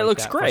emulate and that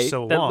looks great. for so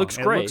long. That looks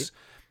great.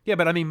 Yeah,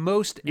 but I mean,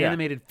 most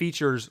animated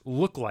features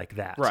look like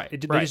that. Right.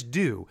 They just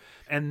do.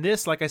 And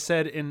this, like I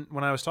said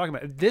when I was talking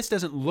about it, this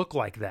doesn't look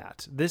like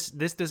that. This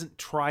doesn't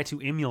try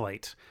to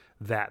emulate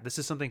that. This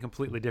is something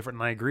completely different,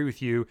 and I agree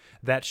with you.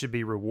 That should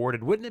be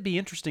rewarded. Wouldn't it be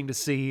interesting to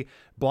see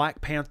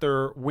Black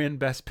Panther win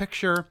Best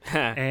Picture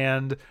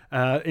and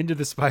Into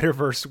the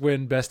Spider-Verse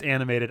win Best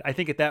Animated? I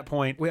think at that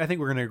point, I think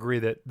we're going to agree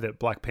that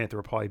Black Panther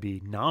will probably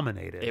be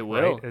nominated. It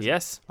will, right?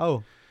 yes.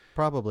 Oh,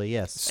 probably,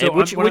 yes. So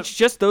which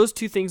just those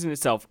two things in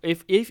itself.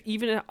 If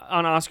even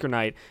on Oscar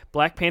night,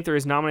 Black Panther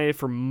is nominated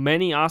for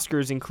many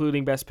Oscars,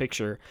 including Best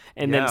Picture,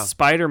 and then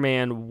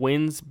Spider-Man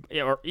wins,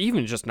 or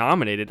even just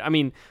nominated. I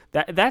mean,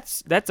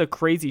 that's a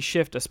crazy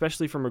shift,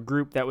 especially from a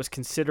group that was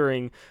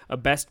considering a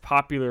Best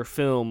Popular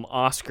Film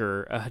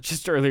Oscar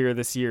just earlier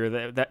this year.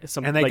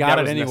 And they got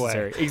it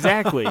anyway.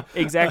 Necessary.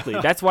 Exactly.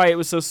 That's why it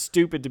was so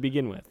stupid to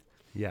begin with.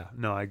 Yeah,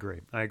 no, I agree.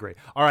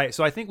 All right,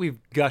 so I think we've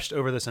gushed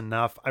over this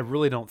enough. I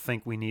really don't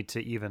think we need to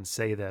even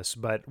say this,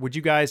 but would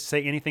you guys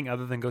say anything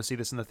other than go see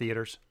this in the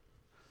theaters?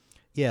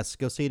 Yes,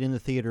 go see it in the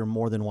theater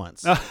more than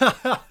once.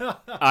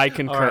 I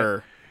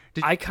concur.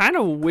 I kind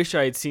of wish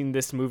I had seen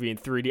this movie in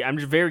 3D. I'm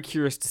just very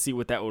curious to see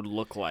what that would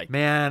look like.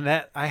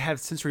 Man, I have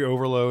sensory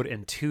overload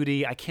in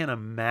 2D. I can't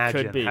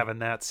imagine having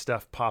that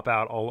stuff pop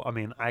out.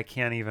 I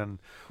can't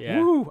even. Yeah.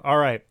 Woo. All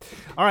right.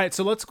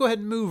 So let's go ahead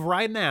and move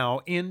right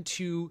now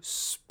into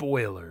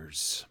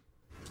spoilers.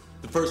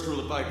 The first rule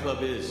of Fight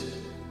Club is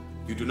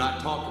you do not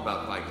talk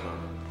about Fight Club.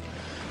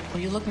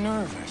 Well, you look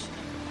nervous.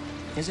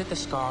 Is it the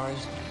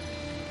scars?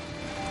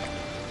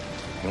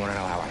 You want to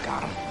know how I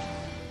got them?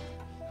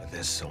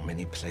 There's so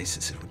many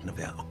places it would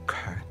never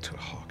occur to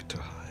Hawk to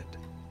hide.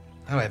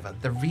 However,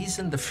 the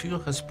reason the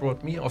Führers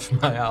brought me off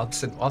my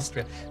Alps in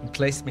Austria and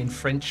placed me in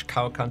French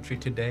cow country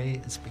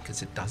today is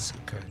because it does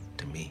occur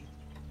to me.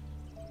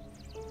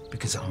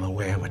 Because I'm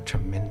aware what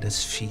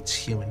tremendous feats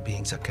human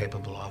beings are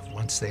capable of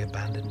once they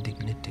abandon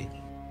dignity.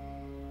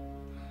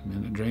 And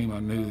in the dream,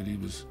 I knew that he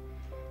was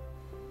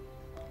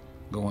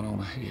going on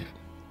ahead.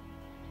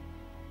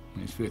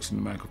 He's fixing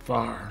to make a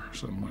fire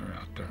somewhere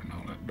out there in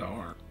all that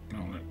dark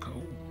and all that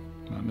cold.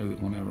 And I knew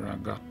that whenever I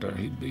got there,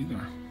 he'd be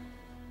there.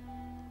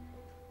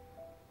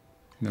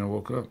 And then I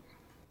woke up.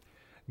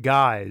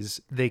 Guys,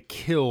 they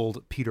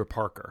killed Peter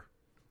Parker.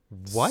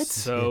 What?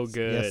 So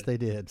good. Yes, they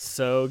did.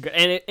 So good.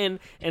 And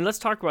let's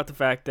talk about the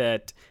fact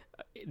that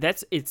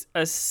it's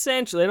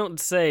essentially, they don't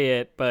say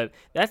it, but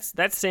that's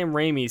Sam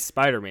Raimi's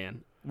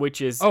Spider-Man,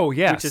 which is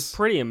which is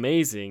pretty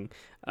amazing.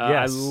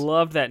 Yes. I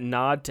love that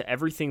nod to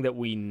everything that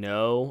we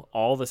know,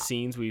 all the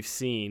scenes we've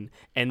seen,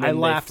 and then I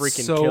laughed they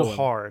freaking so kill him.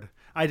 hard.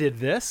 I did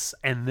this,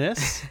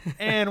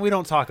 and we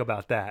don't talk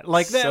about that.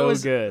 Like that so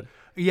was good.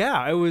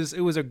 Yeah, it was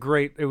a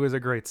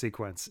great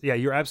sequence. Yeah,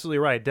 you're absolutely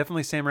right.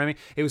 Definitely Sam Raimi.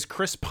 It was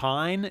Chris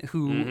Pine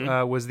who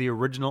was the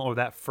original or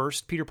that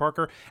first Peter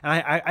Parker, and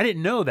I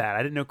didn't know that.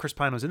 I didn't know Chris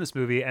Pine was in this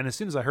movie. And as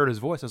soon as I heard his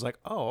voice, I was like,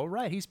 oh, all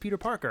right, he's Peter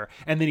Parker.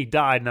 And then he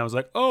died, and I was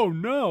like, oh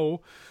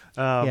no.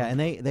 Yeah, and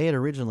they had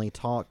originally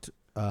talked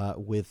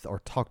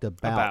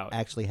about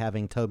actually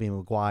having Tobey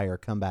Maguire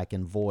come back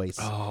and voice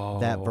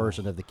that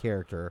version of the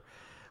character.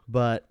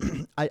 But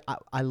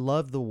I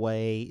love the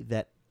way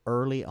that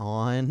early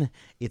on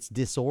it's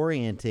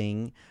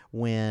disorienting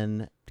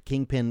when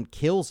Kingpin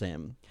kills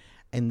him,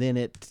 and then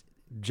it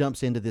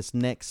jumps into this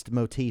next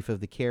motif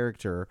of the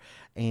character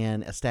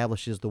and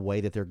establishes the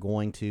way that they're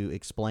going to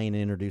explain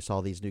and introduce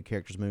all these new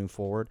characters moving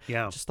forward.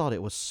 Yeah. I just thought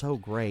it was so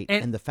great.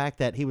 And the fact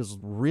that he was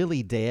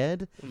really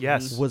dead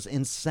was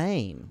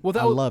insane. Well,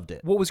 I loved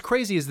it. What was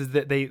crazy is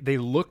that they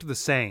looked the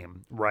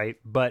same, right?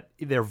 But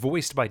they're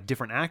voiced by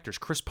different actors.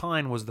 Chris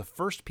Pine was the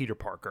first Peter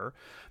Parker,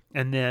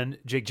 and then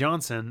Jake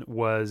Johnson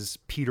was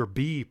Peter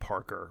B.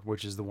 Parker,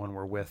 which is the one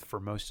we're with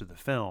for most of the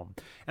film.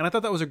 And I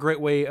thought that was a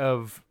great way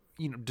of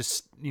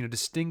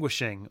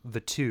distinguishing the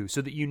two,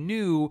 so that you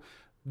knew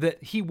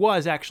that he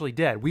was actually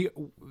dead.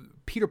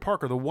 Peter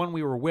Parker, the one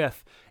we were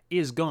with,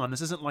 is gone. This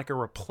isn't like a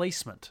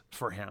replacement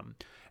for him.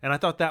 And I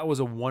thought that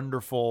was a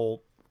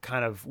wonderful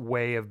kind of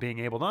way of being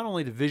able, not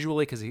only to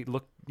visually, because he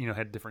looked,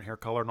 had different hair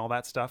color and all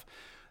that stuff.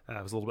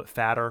 It was a little bit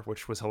fatter,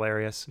 which was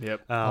hilarious.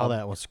 Yep. All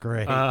that was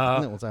great.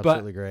 That was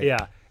absolutely great.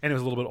 Yeah, and it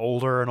was a little bit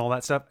older and all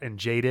that stuff, and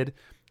jaded.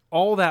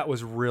 All that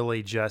was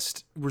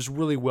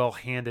really well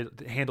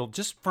handled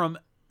just from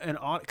an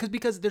odd,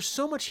 because there's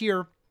so much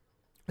here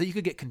that you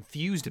could get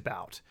confused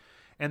about,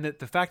 and that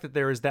the fact that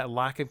there is that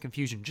lack of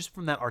confusion just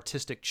from that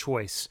artistic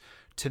choice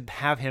to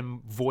have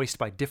him voiced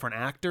by different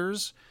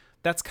actors,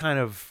 that's kind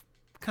of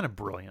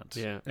brilliant.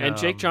 Yeah, and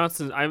Jake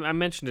Johnson, I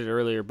mentioned it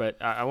earlier,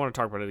 but I want to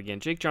talk about it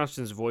again. Jake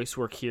Johnson's voice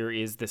work here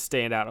is the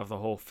standout of the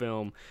whole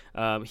film.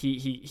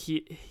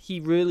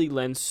 He really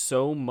lends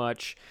so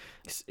much.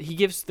 He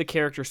gives the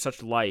character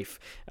such life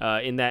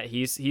in that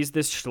he's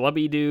this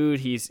schlubby dude.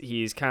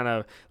 He's kind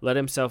of let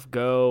himself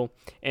go,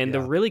 and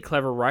the really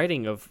clever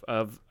writing of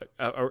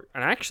an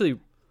actually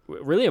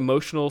really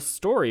emotional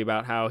story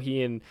about how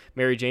he and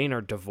Mary Jane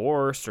are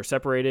divorced or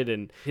separated,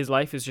 and his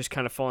life is just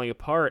kind of falling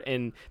apart.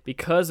 And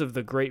because of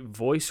the great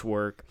voice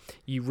work,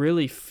 you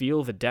really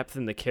feel the depth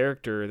in the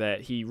character,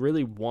 that he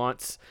really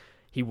wants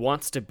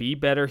to be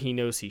better. He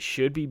knows he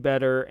should be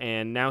better,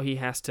 and now he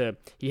has to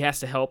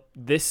help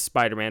this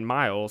Spider-Man,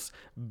 Miles,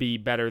 be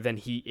better than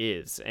he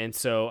is. And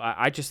so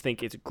I just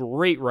think it's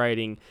great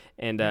writing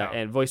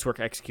and voice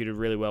work executed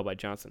really well by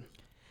Johnson.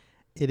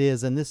 It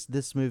is, and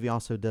this movie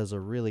also does a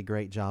really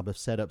great job of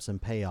setups and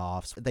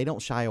payoffs. They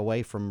don't shy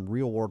away from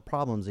real-world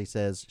problems. He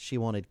says, she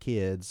wanted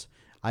kids,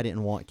 I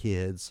didn't want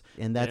kids,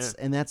 and that's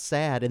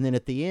sad. And then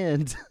at the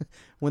end,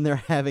 when they're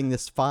having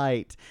this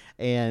fight,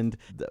 and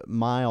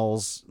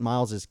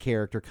Miles's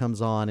character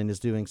comes on and is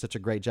doing such a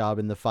great job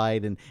in the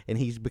fight, and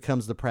he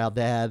becomes the proud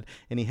dad,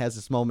 and he has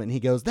this moment, and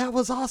he goes, "That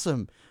was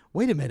awesome.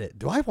 Wait a minute,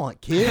 do I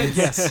want kids?"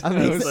 Yes. I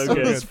mean, so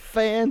it was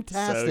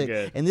fantastic. So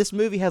good. And this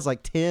movie has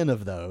like 10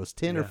 of those,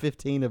 10 or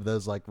 15 of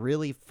those, like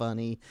really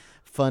funny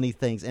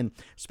things. And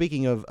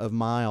speaking of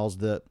Miles,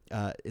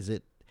 is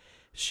it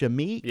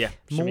Shameik? Yeah,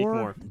 Shameik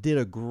Moore did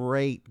a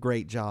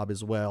great job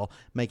as well,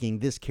 making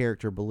this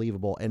character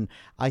believable. And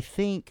I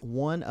think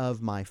one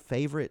of my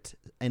favorite,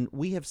 and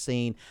we have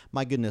seen,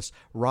 my goodness,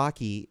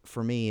 Rocky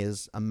for me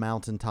is a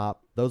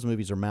mountaintop. Those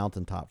movies are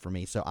mountaintop for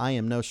me. So I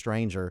am no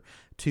stranger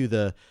to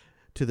the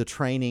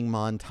training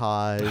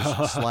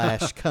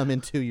montage / come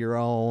into your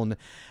own.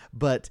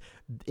 But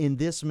in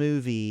this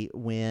movie,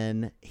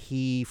 when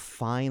he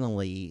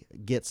finally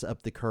gets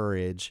up the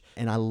courage,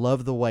 and I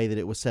love the way that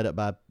it was set up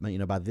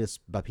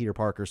by Peter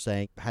Parker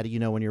saying, "How do you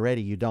know when you're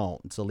ready? You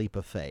don't. It's a leap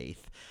of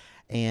faith."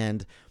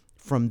 And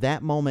from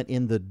that moment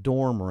in the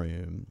dorm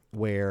room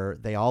where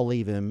they all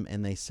leave him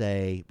and they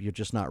say, "You're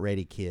just not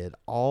ready, kid,"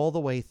 all the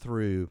way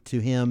through to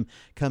him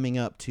coming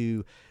up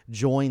to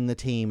join the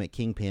team at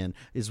Kingpin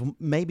is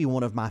maybe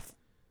one of my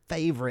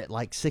favorite,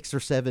 like 6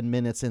 or 7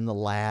 minutes in the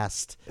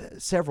last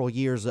several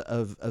years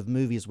of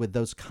movies, with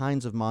those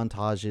kinds of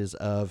montages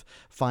of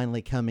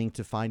finally coming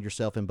to find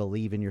yourself and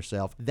believe in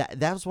yourself.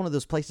 That was one of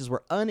those places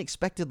where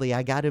unexpectedly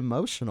I got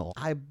emotional.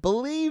 I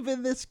believe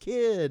in this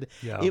kid.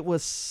 Yeah. It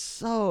was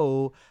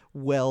so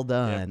well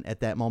done at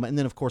that moment. And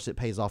then, of course, it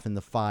pays off in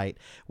the fight,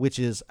 which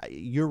is,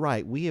 you're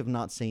right, we have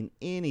not seen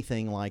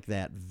anything like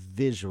that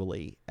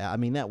visually. I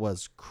mean, that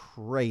was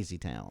crazy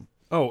town.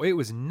 Oh, it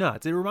was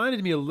nuts. It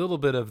reminded me a little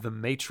bit of The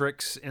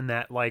Matrix in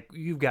that, like,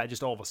 you've got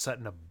just all of a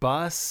sudden a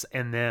bus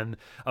and then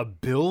a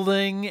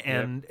building,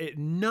 and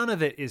none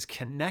of it is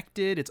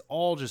connected. It's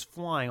all just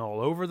flying all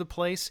over the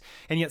place,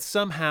 and yet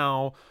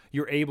somehow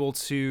you're able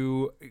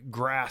to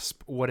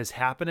grasp what is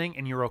happening,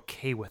 and you're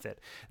okay with it.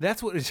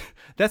 That's what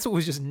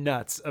was just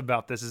nuts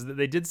about this, is that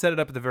they did set it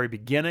up at the very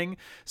beginning,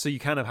 so you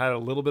kind of had a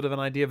little bit of an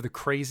idea of the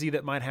crazy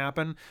that might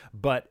happen,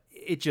 but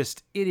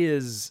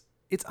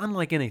it's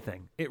unlike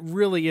anything. It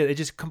really is. It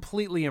just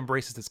completely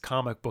embraces its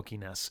comic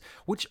bookiness,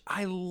 which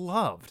I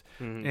loved.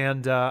 Mm-hmm.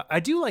 And I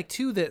do like,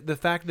 too, that the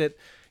fact that,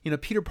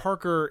 Peter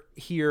Parker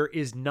here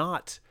is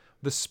not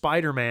the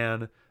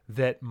Spider-Man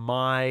that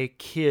my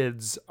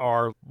kids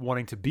are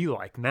wanting to be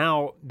like.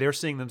 Now they're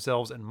seeing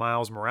themselves in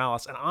Miles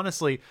Morales. And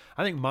honestly,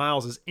 I think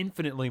Miles is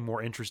infinitely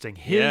more interesting.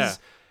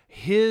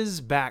 His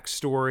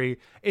backstory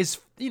is,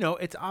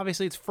 it's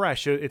obviously it's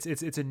fresh.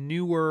 It's a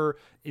newer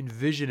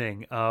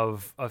envisioning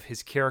of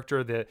his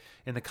character that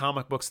in the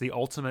comic books, the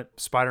Ultimate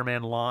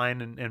Spider-Man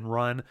line and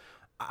run.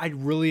 I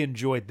really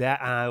enjoyed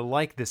that, and I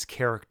like this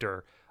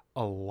character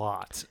a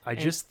lot. I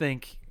just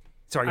think.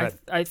 Sorry, go ahead.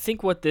 I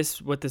think what this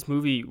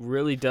movie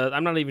really does.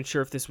 I'm not even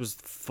sure if this was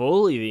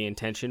fully the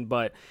intention,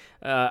 but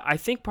I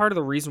think part of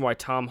the reason why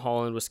Tom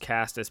Holland was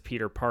cast as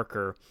Peter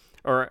Parker.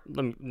 Or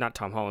not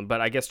Tom Holland,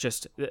 but I guess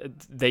just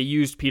they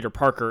used Peter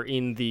Parker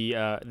in the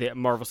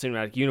Marvel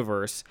Cinematic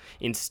Universe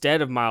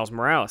instead of Miles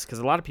Morales, because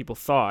a lot of people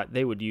thought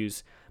they would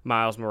use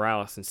Miles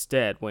Morales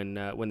instead when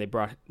they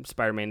brought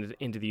Spider-Man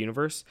into the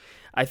universe.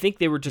 I think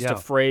they were just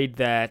afraid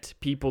that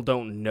people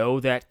don't know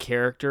that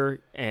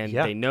character, and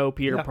they know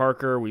Peter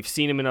Parker. We've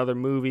seen him in other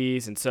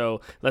movies, and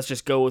so let's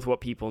just go with what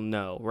people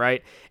know,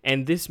 right?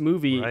 And this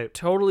movie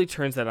totally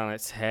turns that on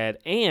its head,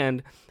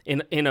 and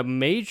in a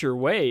major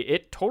way,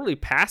 it totally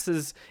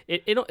passes.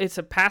 It's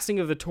a passing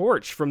of the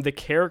torch from the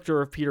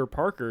character of Peter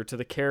Parker to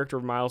the character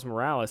of Miles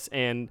Morales,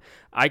 and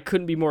I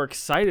couldn't be more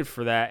excited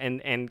for that.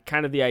 And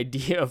kind of the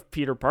idea of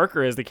Peter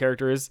Parker as the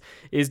character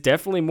is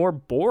definitely more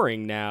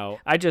boring now.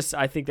 I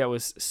think that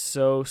was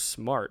so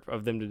smart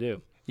of them to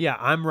do. Yeah,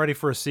 I'm ready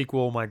for a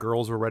sequel. My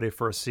girls were ready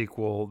for a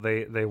sequel.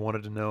 They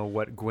wanted to know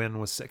what Gwen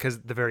was, because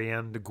at the very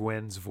end,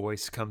 Gwen's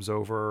voice comes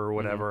over or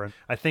whatever. And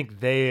I think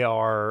they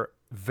are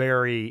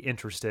very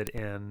interested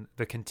in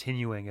the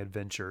continuing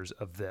adventures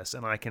of this,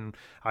 and I can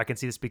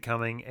see this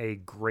becoming a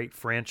great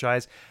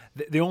franchise.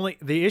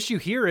 The issue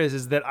here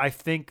is that I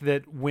think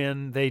that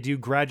when they do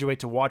graduate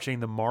to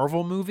watching the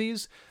Marvel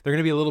movies, they're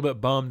going to be a little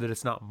bit bummed that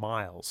it's not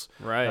Miles,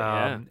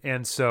 right?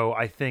 And so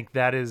I think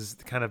that is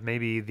kind of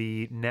maybe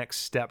the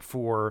next step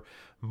for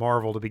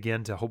Marvel to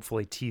begin to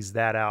hopefully tease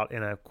that out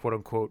in a quote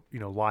unquote,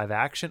 live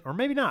action, or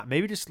maybe not.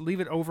 Maybe just leave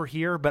it over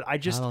here. But I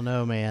don't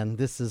know, man.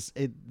 This is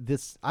it.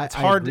 I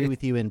agree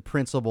with you in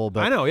principle,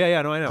 but I know. Yeah,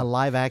 I know. A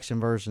live action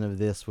version of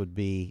this would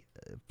be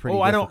pretty.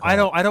 I difficult.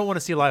 I don't want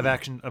to see a live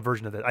action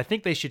version of it. I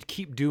think they should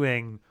keep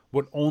doing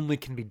what only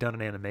can be done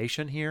in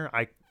animation here.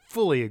 I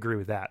fully agree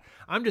with that.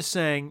 I'm just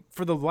saying,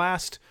 for the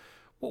last,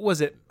 what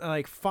was it,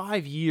 like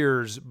 5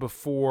 years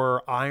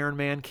before Iron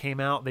Man came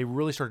out, they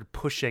really started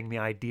pushing the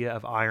idea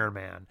of Iron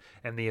Man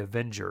and the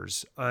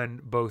Avengers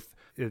on both,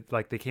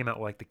 like they came out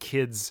with like the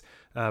kids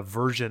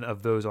version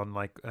of those on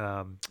like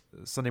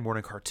Sunday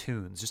morning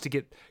cartoons, just to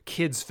get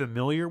kids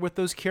familiar with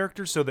those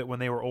characters so that when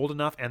they were old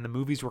enough and the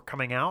movies were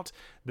coming out,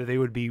 that they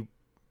would be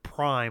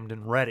primed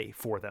and ready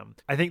for them.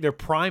 I think they're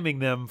priming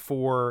them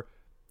for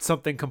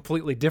something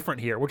completely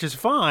different here, which is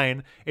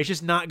fine. It's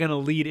just not going to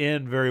lead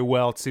in very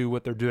well to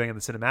what they're doing in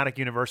the cinematic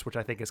universe, which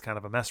I think is kind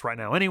of a mess right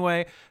now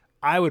anyway.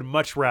 I would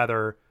much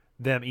rather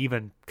them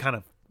even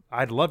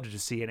I'd love to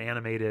just see an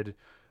animated,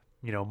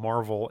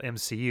 Marvel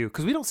MCU,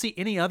 because we don't see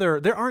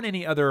there aren't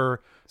any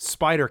other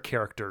Spider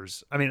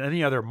characters. I mean,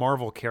 any other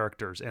Marvel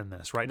characters in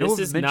this, right? This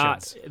is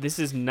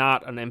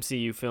not an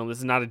MCU film. This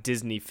is not a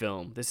Disney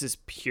film. This is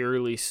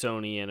purely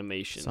Sony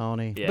animation.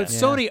 Sony. Yeah. But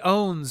Sony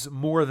owns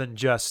more than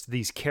just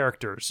these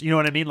characters. You know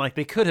what I mean? Like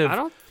they could have. I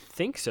don't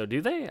think so.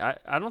 Do they?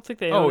 I don't think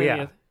they own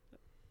any.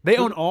 They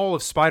own all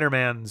of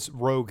Spider-Man's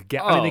rogue.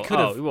 I mean, they could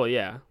have. Well,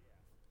 yeah.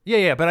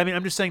 Yeah. But I mean,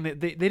 I'm just saying that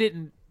they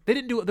didn't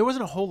do. There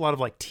wasn't a whole lot of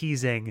like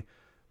teasing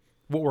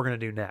what we're going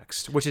to do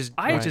next, which is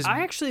I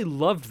actually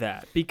loved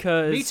that,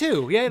 because me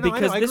too. Yeah, no,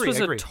 because I this agree, was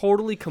a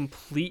totally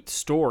complete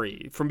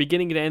story from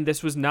beginning to end.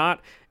 This was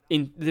not.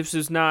 It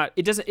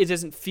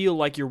doesn't feel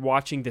like you're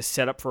watching the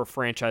setup for a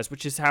franchise,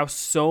 which is how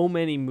so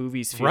many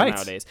movies feel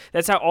nowadays.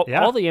 That's how all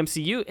the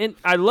MCU, and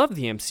I love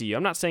the MCU.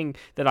 I'm not saying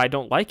that I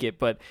don't like it,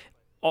 but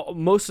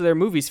most of their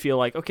movies feel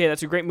like, okay,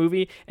 that's a great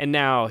movie, and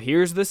now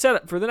here's the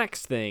setup for the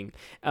next thing.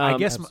 I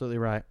guess absolutely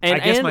right. I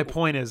guess my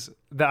point is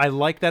that I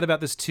like that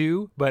about this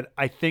too, but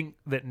I think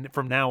that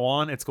from now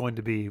on it's going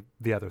to be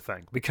the other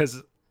thing,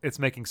 because it's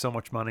making so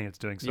much money, it's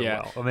doing so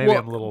Yeah. well. Or maybe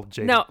I'm a little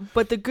jaded. Now,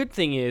 but the good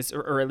thing is,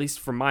 or at least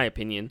from my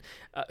opinion,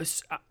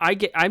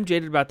 I'm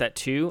jaded about that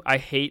too. I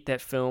hate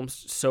that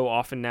films so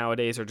often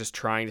nowadays are just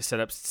trying to set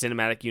up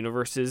cinematic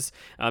universes.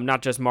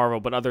 Not just Marvel,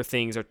 but other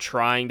things are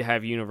trying to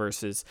have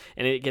universes,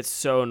 and it gets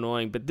so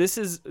annoying. But this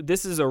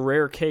is a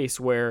rare case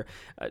where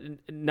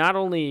not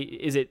only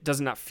does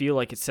it not feel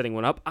like it's setting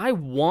one up. I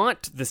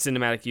want the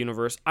cinematic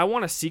universe. I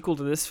want a sequel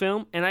to this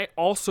film, and I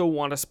also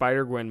want a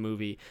Spider-Gwen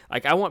movie.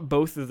 Like, I want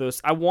both of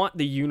those. I want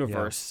the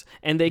universe,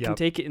 and they can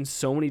take it in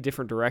so many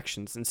different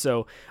directions. And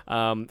so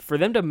for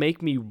them to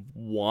make me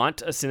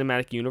want a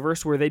cinematic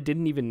universe where they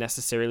didn't even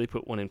necessarily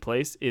put one in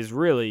place is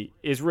really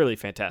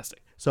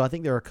fantastic. So I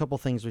think there are a couple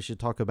things we should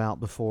talk about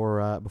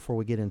before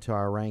we get into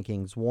our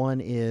rankings.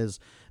 One is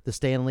the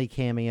Stan Lee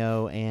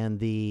cameo and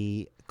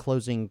the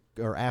closing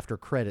or after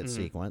credit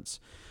sequence.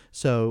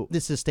 So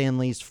this is Stan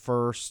Lee's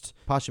first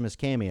posthumous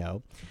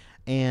cameo.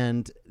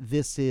 And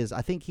this is,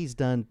 I think he's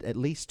done at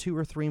least 2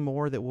 or 3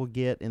 more that we'll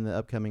get in the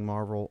upcoming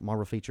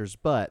Marvel features.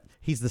 But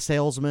he's the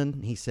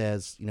salesman. He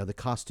says, the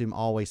costume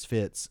always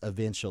fits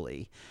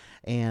eventually.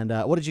 And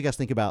what did you guys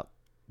think about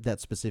that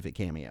specific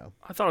cameo?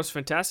 I thought it was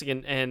fantastic.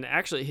 And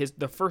actually,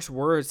 the first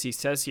words he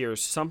says here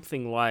is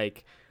something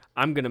like,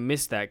 "I'm going to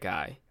miss that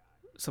guy."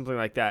 Something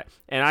like that.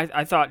 And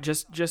I thought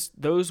just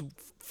those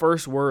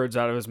first words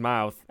out of his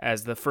mouth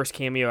as the first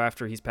cameo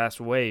after he's passed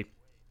away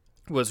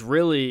was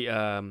really,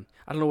 I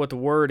don't know what the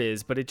word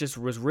is, but it just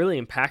was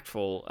really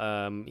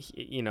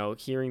impactful.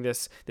 Hearing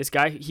this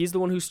guy, he's the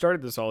one who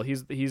started this all.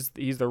 He's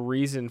the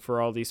reason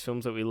for all these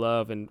films that we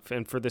love and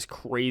for this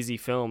crazy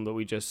film that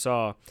we just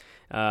saw.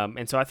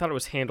 And so I thought it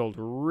was handled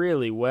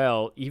really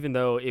well, even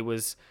though it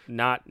was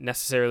not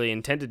necessarily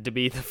intended to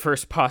be the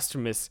first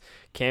posthumous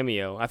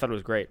cameo. I thought it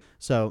was great.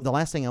 So the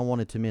last thing I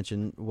wanted to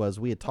mention was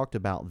we had talked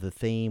about the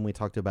theme. We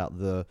talked about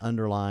the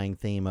underlying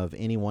theme of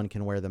anyone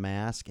can wear the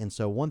mask. And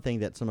so one thing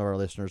that some of our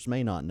listeners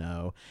may not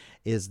know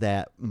is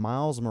that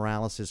Miles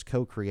Morales'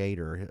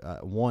 co-creator,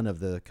 one of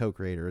the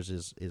co-creators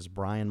is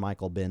Brian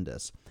Michael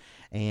Bendis.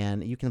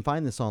 And you can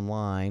find this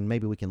online.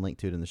 Maybe we can link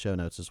to it in the show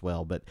notes as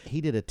well. But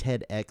he did a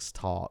TEDx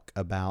talk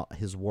about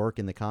his work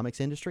in the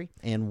comics industry.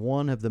 And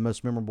one of the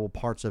most memorable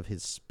parts of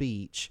his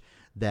speech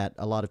that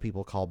a lot of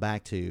people call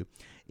back to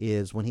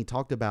is when he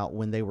talked about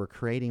when they were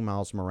creating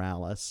Miles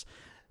Morales,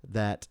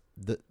 that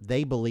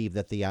they believe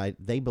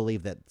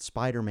that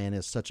Spider-Man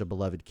is such a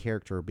beloved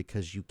character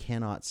because you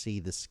cannot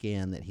see the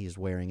skin that he's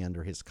wearing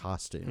under his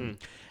costume.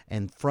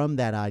 And from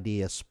that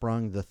idea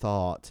sprung the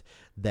thought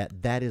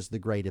that is the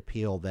great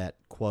appeal, that,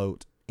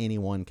 quote,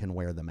 anyone can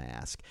wear the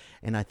mask.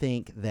 And I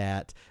think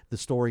that the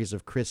stories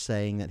of Chris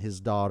saying that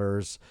his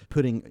daughter's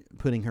putting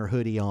her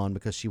hoodie on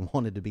because she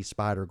wanted to be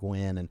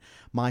Spider-Gwen, and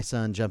my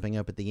son jumping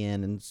up at the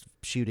end and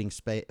shooting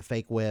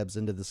fake webs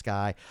into the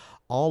sky,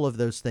 all of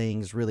those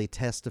things really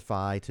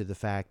testify to the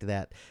fact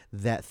that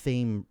that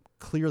theme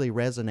clearly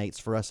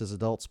resonates for us as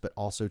adults, but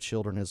also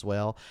children as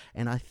well.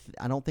 And I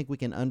don't think we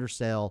can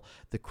undersell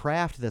the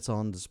craft that's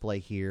on display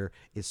here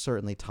is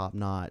certainly top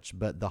notch,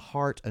 but the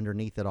heart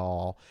underneath it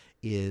all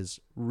is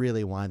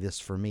really why this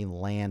for me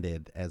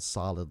landed as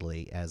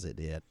solidly as it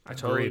did. I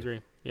totally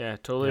agree. Yeah,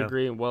 totally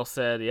agree. And well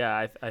said.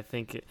 Yeah, I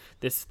think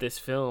this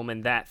film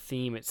and that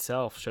theme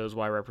itself shows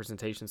why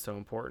representation is so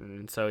important.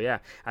 And so yeah,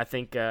 I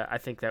think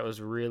that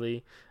was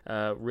really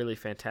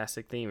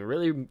fantastic theme.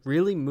 Really,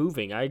 really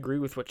moving. I agree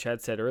with what Chad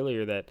said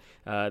earlier that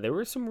there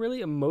were some really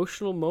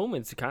emotional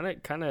moments, kind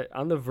of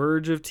on the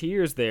verge of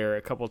tears there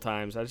a couple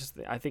times.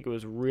 I think it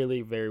was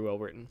really very well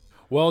written.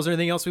 Well, is there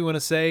anything else we want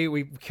to say?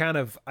 We kind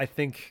of, I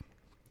think,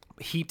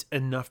 heaped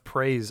enough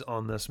praise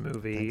on this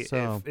movie.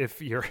 So.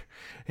 If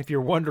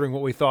you're wondering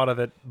what we thought of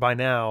it by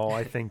now,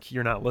 I think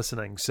you're not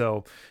listening.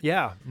 So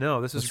yeah,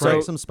 no, this is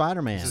great. Some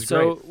Spider-Man. This is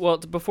so great. Well,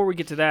 before we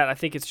get to that, I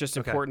think it's just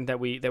important that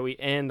we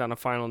end on a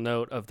final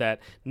note of that.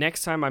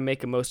 Next time I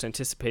make a most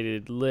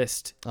anticipated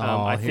list,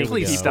 I think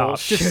please people stop.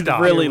 Just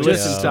stop. Really Just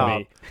listen stop. to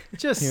me.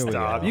 Just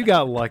stop. You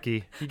got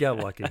lucky.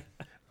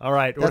 All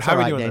right, that's how all are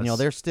we right, doing Daniel.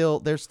 this?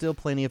 There's still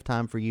plenty of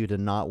time for you to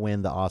not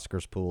win the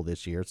Oscars pool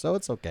this year, so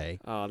it's okay.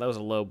 Oh, that was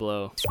a low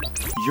blow.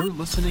 You're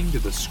listening to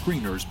the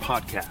Screeners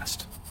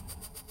Podcast.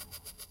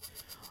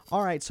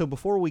 All right, so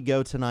before we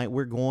go tonight,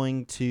 we're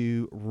going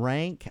to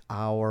rank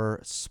our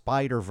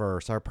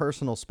Spider-Verse, our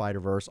personal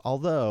Spider-Verse,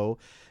 although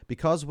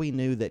because we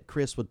knew that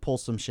Chris would pull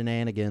some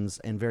shenanigans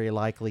and very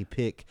likely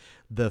pick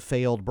the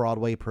failed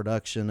Broadway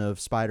production of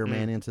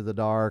Spider-Man Into the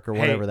Dark or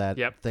whatever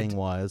that thing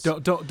was.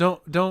 Don't,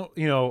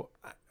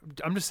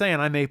 I'm just saying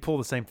I may pull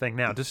the same thing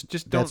now. Just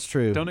don't. That's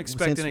true. Don't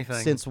expect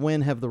anything. Since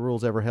when have the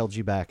rules ever held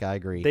you back? I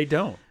agree. They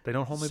don't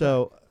hold me back.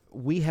 So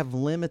we have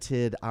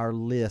limited our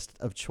list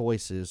of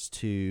choices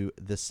to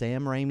the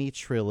Sam Raimi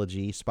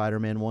trilogy,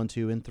 Spider-Man 1,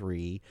 2, and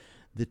 3,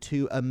 the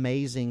 2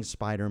 amazing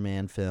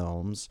Spider-Man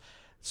films,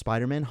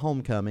 Spider-Man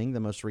Homecoming, the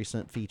most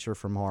recent feature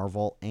from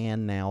Marvel,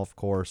 and now, of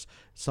course,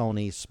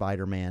 Sony's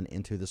Spider-Man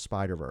Into the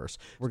Spider-Verse.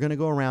 We're going to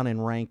go around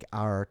and rank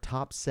our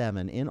top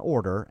 7 in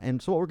order,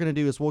 and so what we're going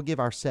to do is we'll give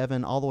our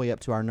 7 all the way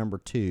up to our number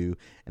 2,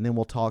 and then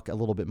we'll talk a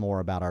little bit more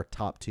about our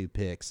top 2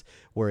 picks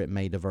where it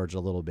may diverge a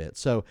little bit.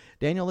 So,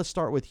 Daniel, let's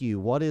start with you.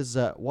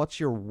 What's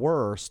your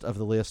worst of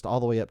the list all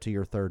the way up to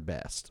your third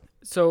best?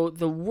 So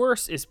the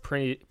worst is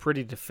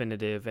pretty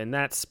definitive, and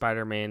that's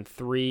Spider-Man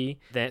 3.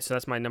 So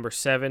that's my number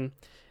 7.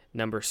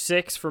 Number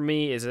 6 for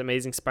me is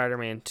Amazing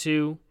Spider-Man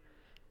 2,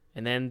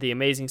 and then The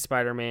Amazing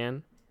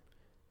Spider-Man,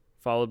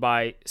 followed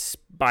by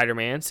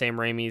Spider-Man, Sam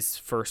Raimi's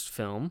first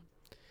film,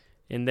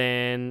 and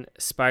then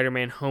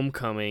Spider-Man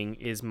Homecoming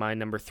is my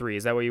number 3.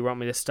 Is that where you want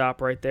me to stop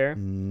right there?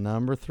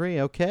 Number 3,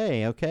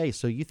 okay.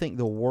 So you think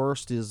the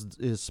worst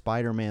is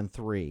Spider-Man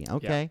 3.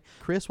 Okay.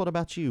 Yeah. Chris, what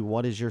about you?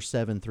 What is your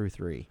 7 through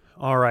 3?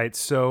 All right,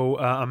 so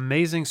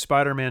Amazing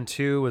Spider-Man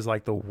 2 is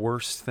like the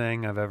worst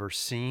thing I've ever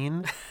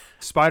seen.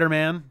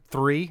 Spider-Man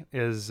 3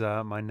 is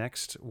my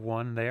next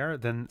one there.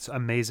 Then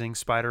Amazing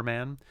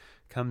Spider-Man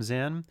comes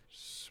in.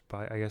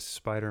 I guess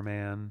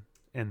Spider-Man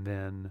and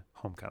then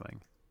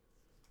Homecoming.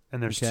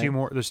 And there's two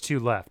more. There's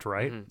 2 left,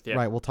 right? Mm-hmm. Yeah.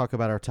 Right. We'll talk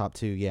about our top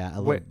 2. Yeah,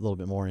 a little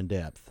bit more in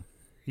depth.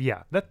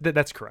 Yeah,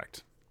 that's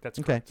correct. That's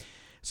okay. Correct.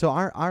 So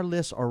our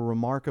lists are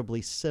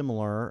remarkably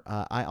similar.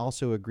 I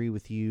also agree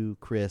with you,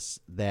 Chris,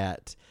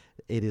 that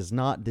it is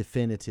not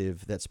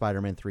definitive that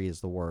Spider-Man 3 is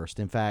the worst.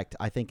 In fact,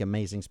 I think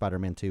Amazing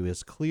Spider-Man 2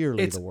 is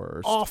clearly the worst.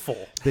 It's awful.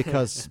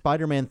 Because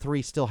Spider-Man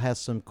 3 still has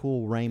some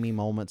cool Raimi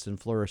moments and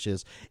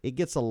flourishes. It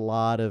gets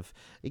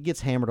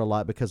hammered a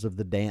lot because of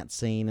the dance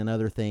scene and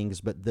other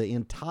things, but the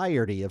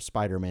entirety of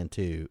Spider-Man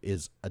 2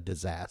 is a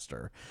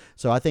disaster.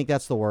 So I think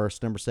that's the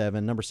worst, number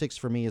 7. Number 6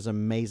 for me is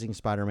Amazing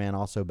Spider-Man,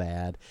 also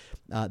bad.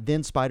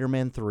 Then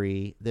Spider-Man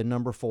 3. Then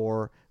number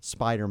 4,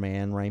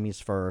 Spider-Man,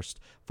 Raimi's first,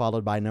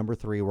 followed by number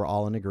 3, we're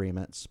all in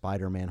agreement,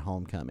 Spider-Man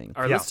Homecoming.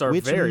 Our lists are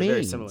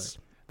very similar.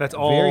 That's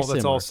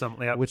all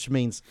similar. Yep. Which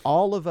means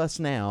all of us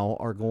now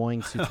are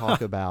going to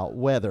talk about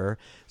whether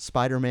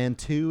Spider-Man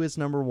 2 is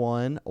number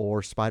 1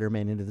 or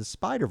Spider-Man Into the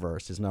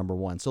Spider-Verse is number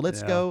 1. So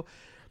let's go.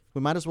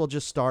 We might as well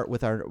just start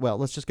with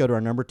let's just go to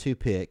our number 2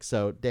 pick.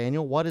 So,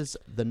 Daniel, what is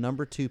the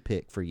number 2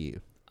 pick for you?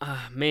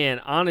 Man,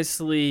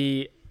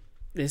 honestly,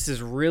 this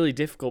is really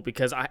difficult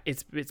because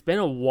it's been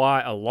a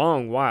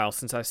long while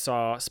since I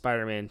saw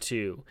Spider-Man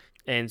 2.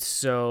 And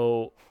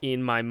so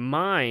in my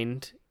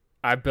mind,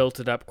 I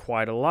built it up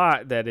quite a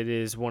lot that it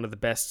is one of the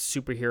best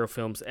superhero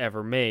films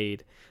ever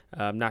made,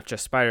 not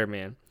just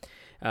Spider-Man.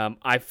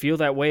 I feel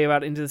that way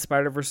about Into the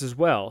Spider-Verse as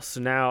well. So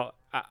now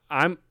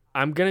I'm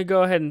going to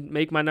go ahead and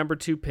make my number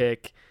 2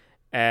 pick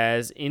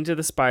as Into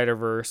the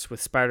Spider-Verse,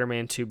 with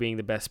Spider-Man 2 being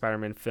the best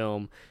Spider-Man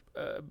film.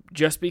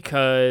 Just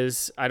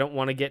because I don't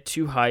want to get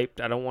too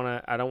hyped. I don't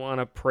want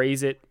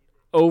to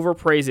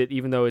overpraise it,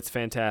 even though it's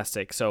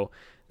fantastic. So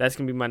that's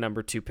going to be my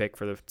number 2 pick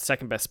for the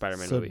second best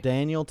Spider-Man movie. So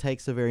Daniel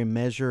takes a very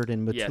measured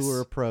and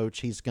mature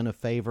approach. He's going to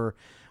favor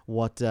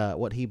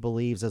what he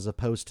believes as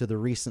opposed to the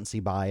recency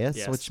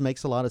bias, which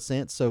makes a lot of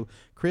sense. So,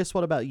 Chris,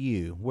 what about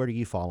you? Where do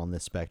you fall on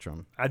this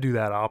spectrum? I do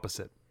that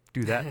opposite.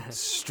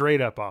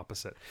 Straight up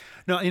opposite.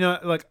 No,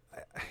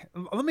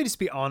 let me just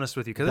be honest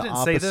with you, because I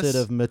didn't say this. The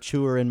opposite of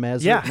mature and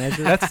measured. Yeah,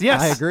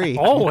 I agree.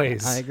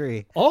 Always. I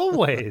agree.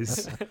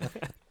 Always.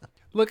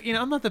 Look,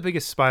 I'm not the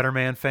biggest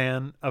Spider-Man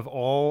fan of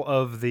all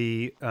of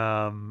the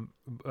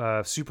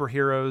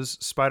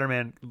superheroes.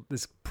 Spider-Man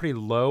is pretty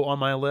low on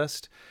my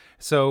list.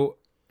 So,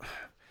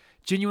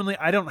 genuinely,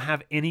 I don't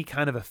have any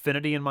kind of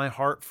affinity in my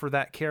heart for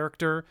that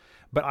character.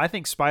 But I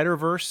think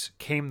Spider-Verse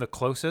came the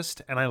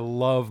closest, and I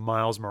love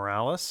Miles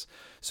Morales.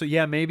 So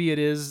yeah, maybe it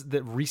is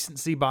the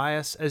recency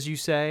bias, as you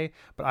say,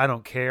 but I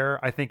don't care.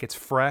 I think it's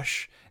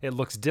fresh. It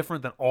looks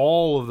different than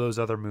all of those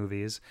other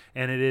movies,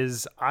 and it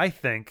is, I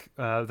think,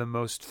 the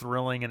most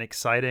thrilling and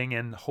exciting,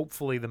 and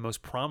hopefully the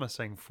most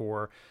promising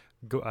for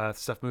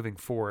stuff moving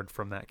forward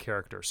from that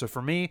character. So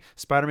for me,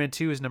 Spider-Man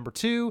 2 is number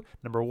 2.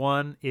 Number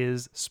 1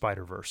 is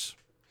Spider-Verse.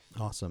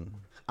 Awesome.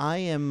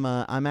 I'm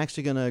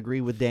actually going to agree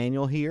with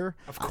Daniel here.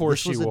 Of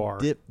course you are.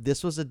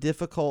 This was a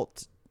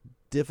difficult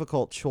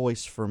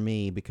choice for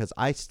me because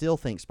I still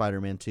think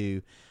Spider-Man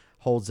 2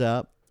 holds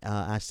up.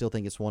 I still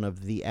think it's one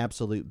of the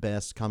absolute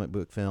best comic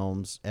book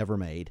films ever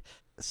made.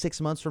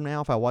 6 months from now,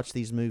 if I watch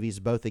these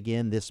movies both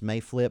again, this may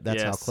flip.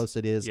 That's how close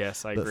it is.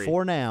 Yes, I agree. But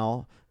for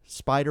now,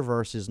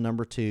 Spider-Verse is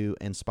number 2,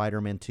 and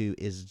Spider-Man 2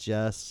 is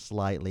just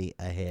slightly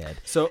ahead.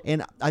 So,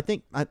 and I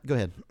think, go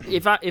ahead.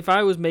 If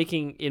I was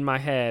making in my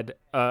head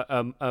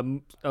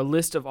a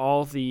list of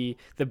all the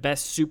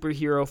best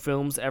superhero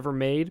films ever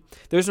made,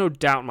 there's no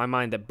doubt in my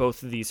mind that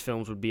both of these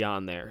films would be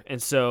on there.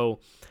 And so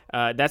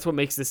that's what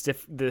makes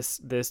this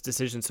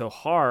decision so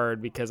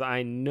hard, because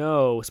I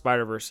know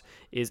Spider-Verse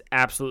is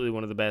absolutely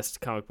one of the best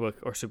comic book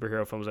or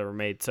superhero films ever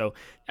made. So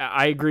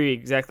I agree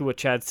exactly what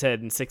Chad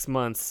said. In 6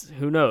 months,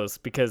 who knows?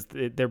 Because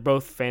they're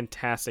both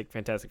fantastic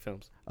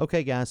films.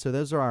 Okay, guys, so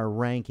those are our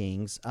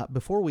rankings.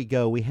 Before we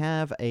go, we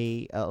have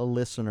a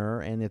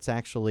listener, and it's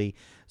actually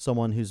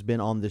someone who's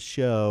been on the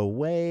show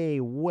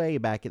way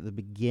back at the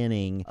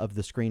beginning of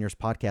the Screeners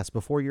podcast,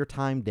 before your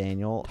time,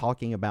 Daniel,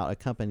 talking about a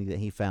company that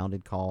he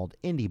founded called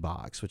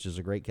IndieBox, which is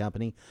a great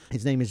company.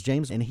 His name is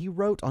James, and he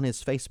wrote on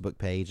his Facebook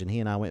page, and he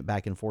and I went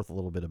back and forth a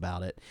little bit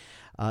about it,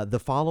 the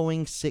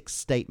following 6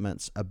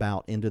 statements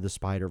about Into the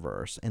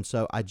Spider-Verse. And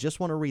so I just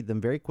want to read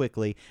them very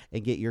quickly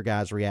and get your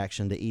guys'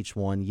 reaction to each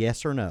one,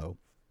 yes or no.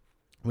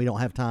 We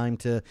don't have time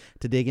to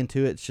dig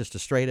into it. It's just a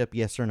straight up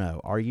yes or no.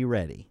 Are you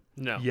ready?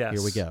 No. Yes.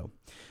 Here we go.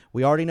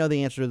 We already know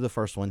the answer to the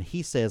first one.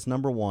 He says,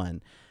 number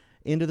 1,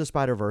 Into the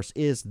Spider-Verse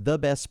is the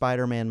best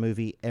Spider-Man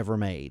movie ever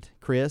made.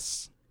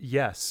 Chris?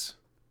 Yes.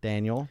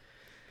 Daniel?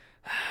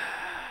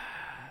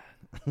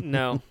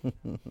 No.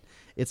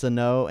 It's a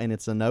no, and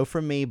it's a no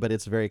from me, but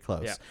it's very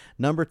close. Yeah.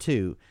 Number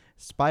 2,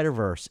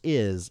 Spider-Verse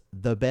is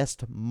the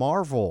best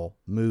Marvel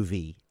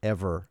movie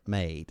ever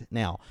made.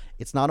 Now,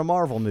 it's not a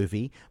Marvel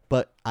movie,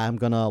 but I'm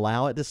going to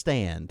allow it to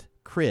stand.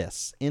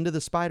 Chris, Into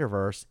the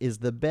Spider-Verse is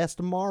the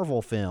best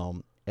Marvel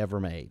film ever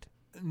made.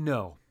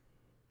 No.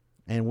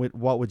 And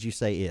what would you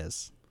say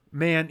is?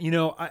 Man,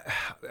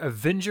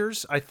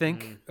 Avengers, I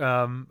think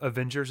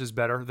Avengers is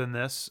better than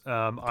this.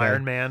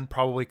 Iron Man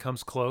probably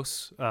comes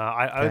close.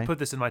 I would put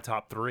this in my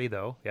top 3,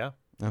 though. Yeah.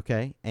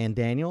 Okay. And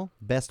Daniel,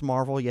 best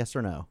Marvel, yes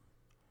or no?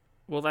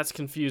 Well, that's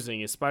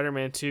confusing. Is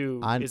Spider-Man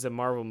 2 is a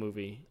Marvel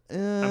movie?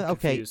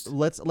 Okay,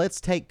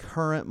 let's take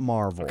current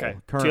Marvel. Okay,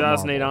 current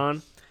 2008 Marvel.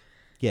 on?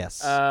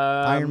 Yes.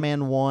 Iron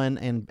Man 1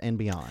 and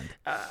beyond.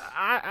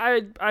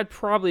 I'd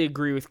probably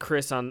agree with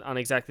Chris on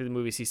exactly the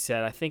movies he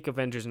said. I think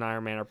Avengers and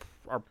Iron Man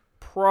are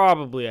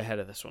probably ahead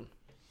of this one.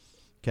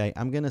 Okay,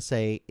 I'm going to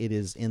say it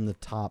is in the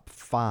top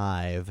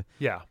 5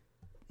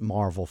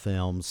 Marvel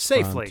films.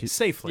 Safely.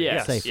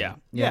 Yes. Safely.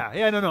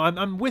 Yeah, no,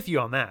 I'm with you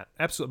on that.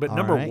 Absolutely. But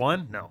number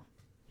 1, no.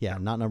 Yeah,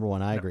 not number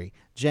 1. I agree.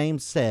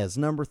 James says,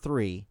 number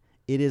 3,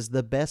 it is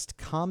the best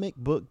comic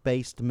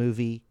book-based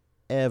movie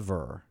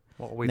ever.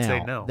 Well, we'd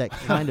say no. That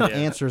kind of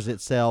answers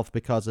itself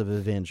because of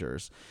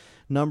Avengers.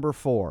 Number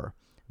 4,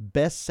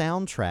 best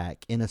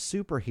soundtrack in a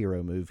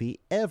superhero movie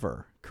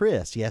ever.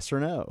 Chris, yes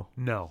or no?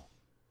 No.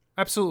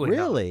 Absolutely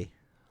Really?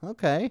 not.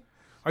 Okay.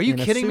 Are you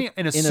kidding me?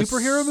 In a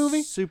superhero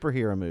movie?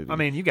 Superhero movie. I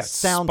mean, you got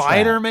soundtrack.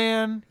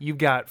 Spider-Man, you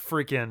got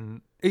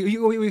freaking... Are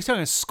we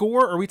talking a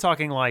score, or are we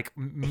talking like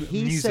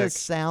He music? says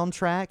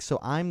soundtrack, so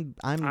I'm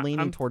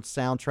leaning towards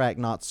soundtrack,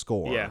 not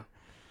score. Yeah.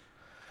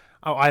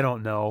 Oh, I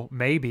don't know.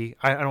 Maybe.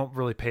 I don't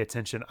really pay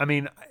attention. I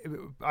mean,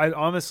 I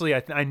honestly,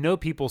 I know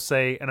people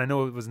say, and I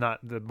know it was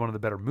not one of the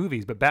better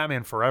movies, but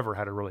Batman Forever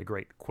had a really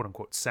great quote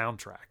unquote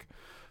soundtrack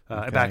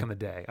back in the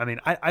day. I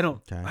mean, I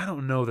don't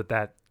know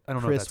that. I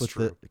don't know if that's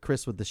true.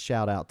 Chris with the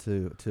shout out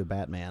to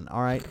Batman.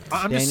 All right.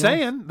 I'm Daniel? just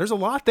saying, there's a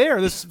lot there.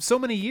 There's so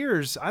many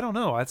years. I don't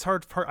know. It's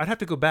hard. I'd have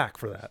to go back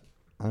for that.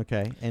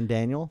 Okay. And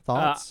Daniel,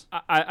 thoughts?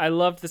 I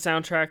loved the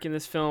soundtrack in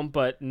this film,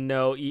 but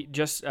no,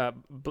 just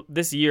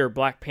this year,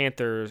 Black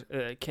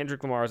Panther,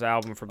 Kendrick Lamar's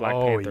album for Black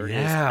Panther is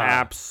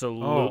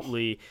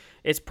absolutely,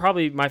 it's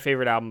probably my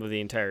favorite album of the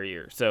entire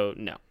year. So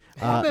no.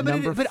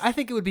 But I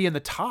think it would be in the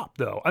top,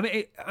 though. I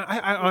mean,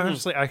 I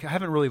honestly, I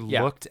haven't really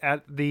looked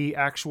at the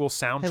actual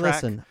soundtrack. Hey,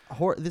 listen,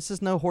 this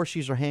is no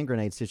horseshoes or hand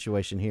grenade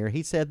situation here.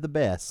 He said the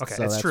best. Okay,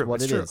 so it's that's true.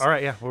 what it's it true. is. All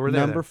right, yeah. Well, we're there.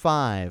 Number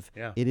 5,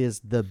 Yeah. it is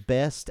the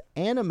best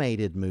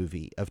animated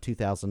movie of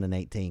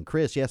 2018.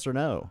 Chris, yes or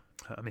no?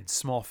 I mean,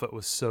 Smallfoot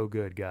was so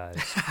good,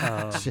 guys.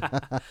 I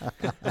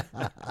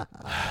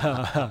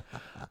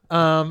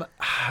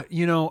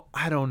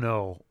don't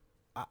know.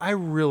 I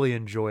really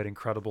enjoyed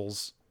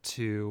Incredibles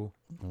 2.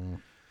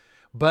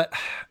 But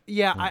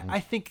yeah, I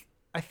think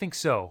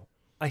so.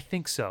 I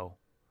think so.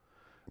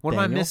 What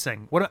Daniel? am I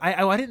missing?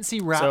 I didn't see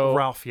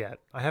Ralph yet.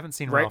 I haven't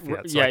seen Ralph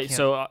yet.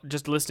 So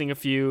just listing a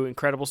few: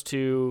 Incredibles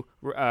 2,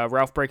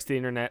 Ralph Breaks the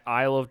Internet,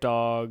 Isle of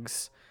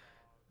Dogs.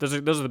 Those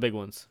are the big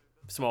ones.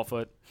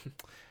 Smallfoot.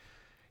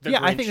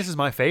 I think this is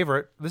my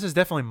favorite. This is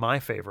definitely my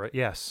favorite.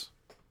 Yes.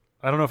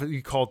 I don't know if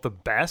you call it the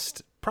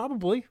best.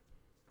 Probably,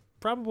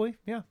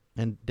 yeah.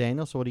 And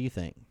Daniel, so what do you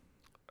think?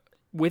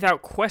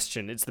 Without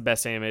question, it's the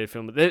best animated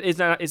film. It's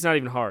not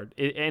even hard.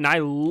 And I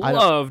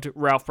loved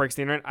Ralph Breaks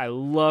the Internet. I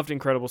loved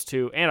Incredibles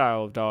 2 and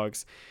Isle of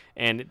Dogs.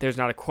 And there's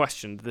not a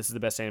question that this is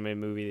the best animated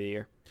movie of the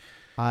year.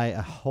 I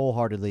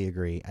wholeheartedly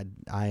agree.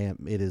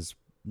 It is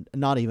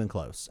not even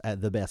close.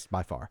 The best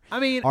by far. I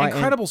mean,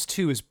 Incredibles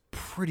 2 is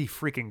pretty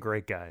freaking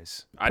great,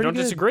 guys. I don't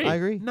disagree. I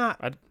agree. Not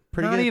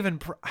good. even.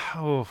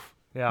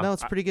 Yeah. No,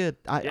 it's pretty good.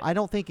 I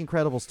don't think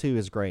Incredibles 2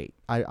 is great.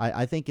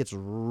 I think it's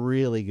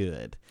really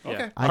good.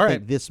 Okay. I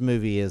think this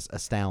movie is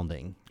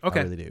astounding.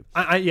 Okay. I really do.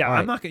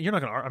 I'm not. You're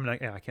not gonna.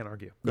 I can't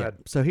argue. Go ahead.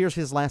 So here's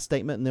his last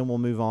statement, and then we'll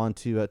move on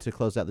to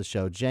close out the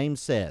show.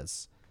 James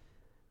says,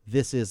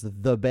 "This is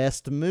the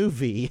best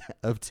movie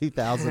of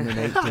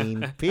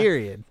 2018."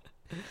 Period.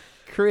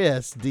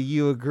 Chris, do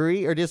you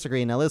agree or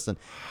disagree? Now, listen,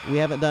 we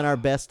haven't done our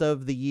best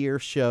of the year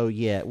show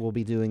yet. We'll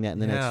be doing that in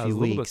the next few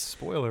weeks.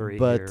 A little bit spoilery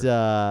but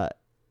here.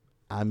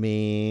 I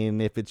mean,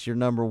 if it's your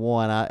number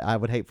one, I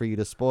would hate for you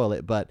to spoil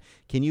it, but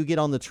can you get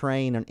on the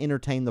train and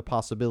entertain the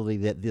possibility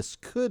that this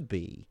could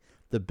be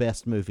the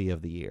best movie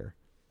of the year?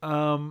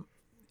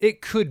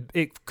 It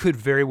could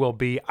very well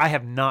be. I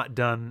have not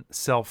done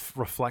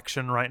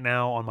self-reflection right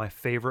now on my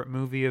favorite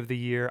movie of the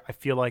year. I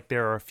feel like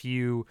there are a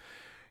few,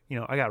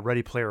 I got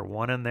Ready Player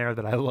One in there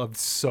that I loved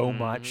so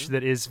much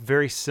that is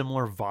very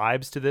similar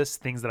vibes to this,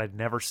 things that I'd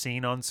never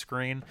seen on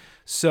screen.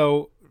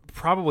 So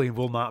probably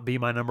will not be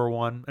my number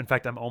one. In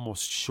fact, I'm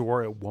almost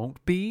sure it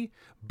won't be,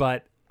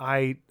 but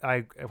I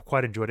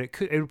quite enjoyed it.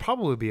 It would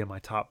probably be in my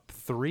top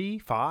 3,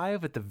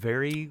 5 at the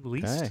very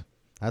least. Okay.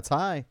 That's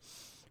high.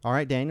 All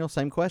right, Daniel,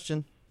 same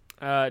question.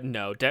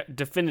 No,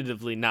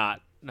 definitively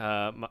not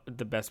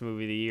the best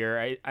movie of the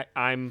year.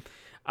 I'm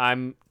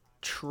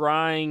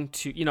trying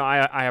to,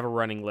 I have a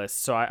running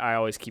list, so I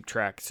always keep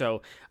track.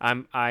 So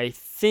I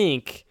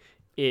think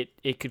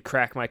it could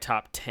crack my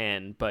top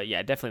 10, but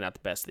yeah, definitely not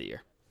the best of the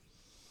year.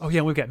 Oh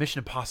yeah, we've got Mission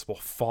Impossible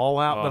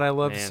Fallout that I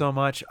loved so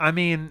much. I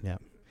mean,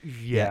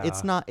 yeah,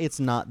 it's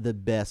not the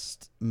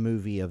best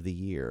movie of the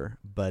year,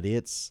 but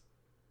it's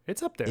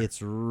up there.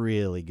 It's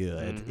really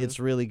good. It's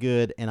really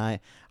good, and I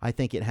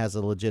think it has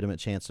a legitimate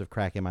chance of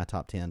cracking my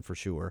top 10 for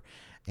sure.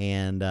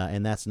 And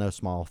that's no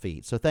small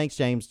feat. So thanks,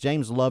 James.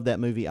 James loved that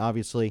movie,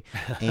 obviously,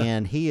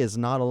 and he is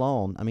not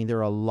alone. I mean, there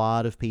are a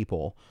lot of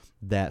people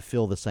that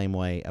feel the same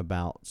way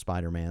about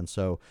Spider-Man.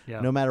 So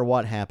no matter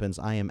what happens,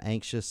 I am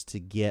anxious to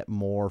get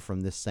more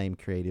from this same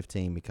creative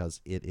team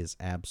because it is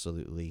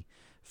absolutely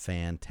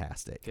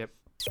fantastic. Yep.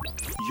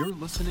 You're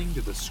listening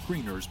to the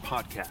Screeners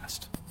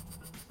Podcast.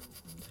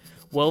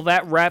 Well,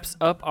 that wraps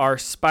up our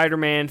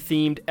Spider-Man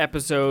themed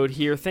episode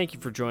here. Thank you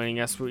for joining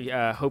us. We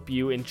hope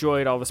you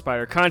enjoyed all the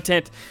Spider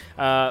content.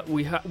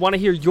 We want to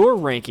hear your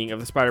ranking of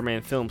the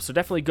Spider-Man film, so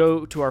definitely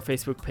go to our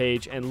Facebook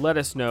page and let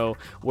us know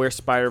where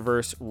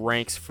Spider-Verse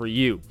ranks for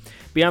you.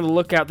 Be on the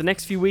lookout. The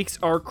next few weeks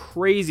are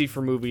crazy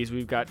for movies.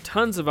 We've got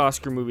tons of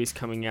Oscar movies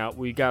coming out.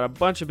 We've got a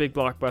bunch of big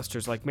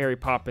blockbusters like Mary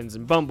Poppins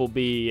and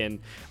Bumblebee and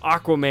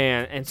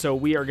Aquaman, and so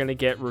we are going to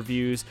get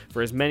reviews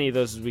for as many of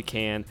those as we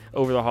can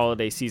over the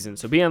holiday season.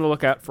 So be on the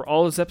lookout for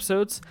all those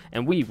episodes,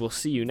 and we will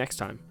see you next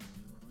time.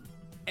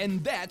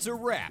 And that's a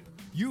wrap.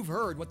 You've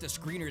heard what the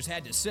screeners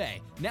had to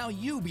say. Now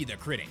you be the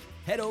critic.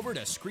 Head over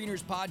to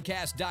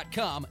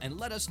screenerspodcast.com and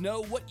let us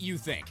know what you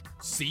think.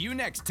 See you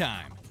next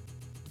time.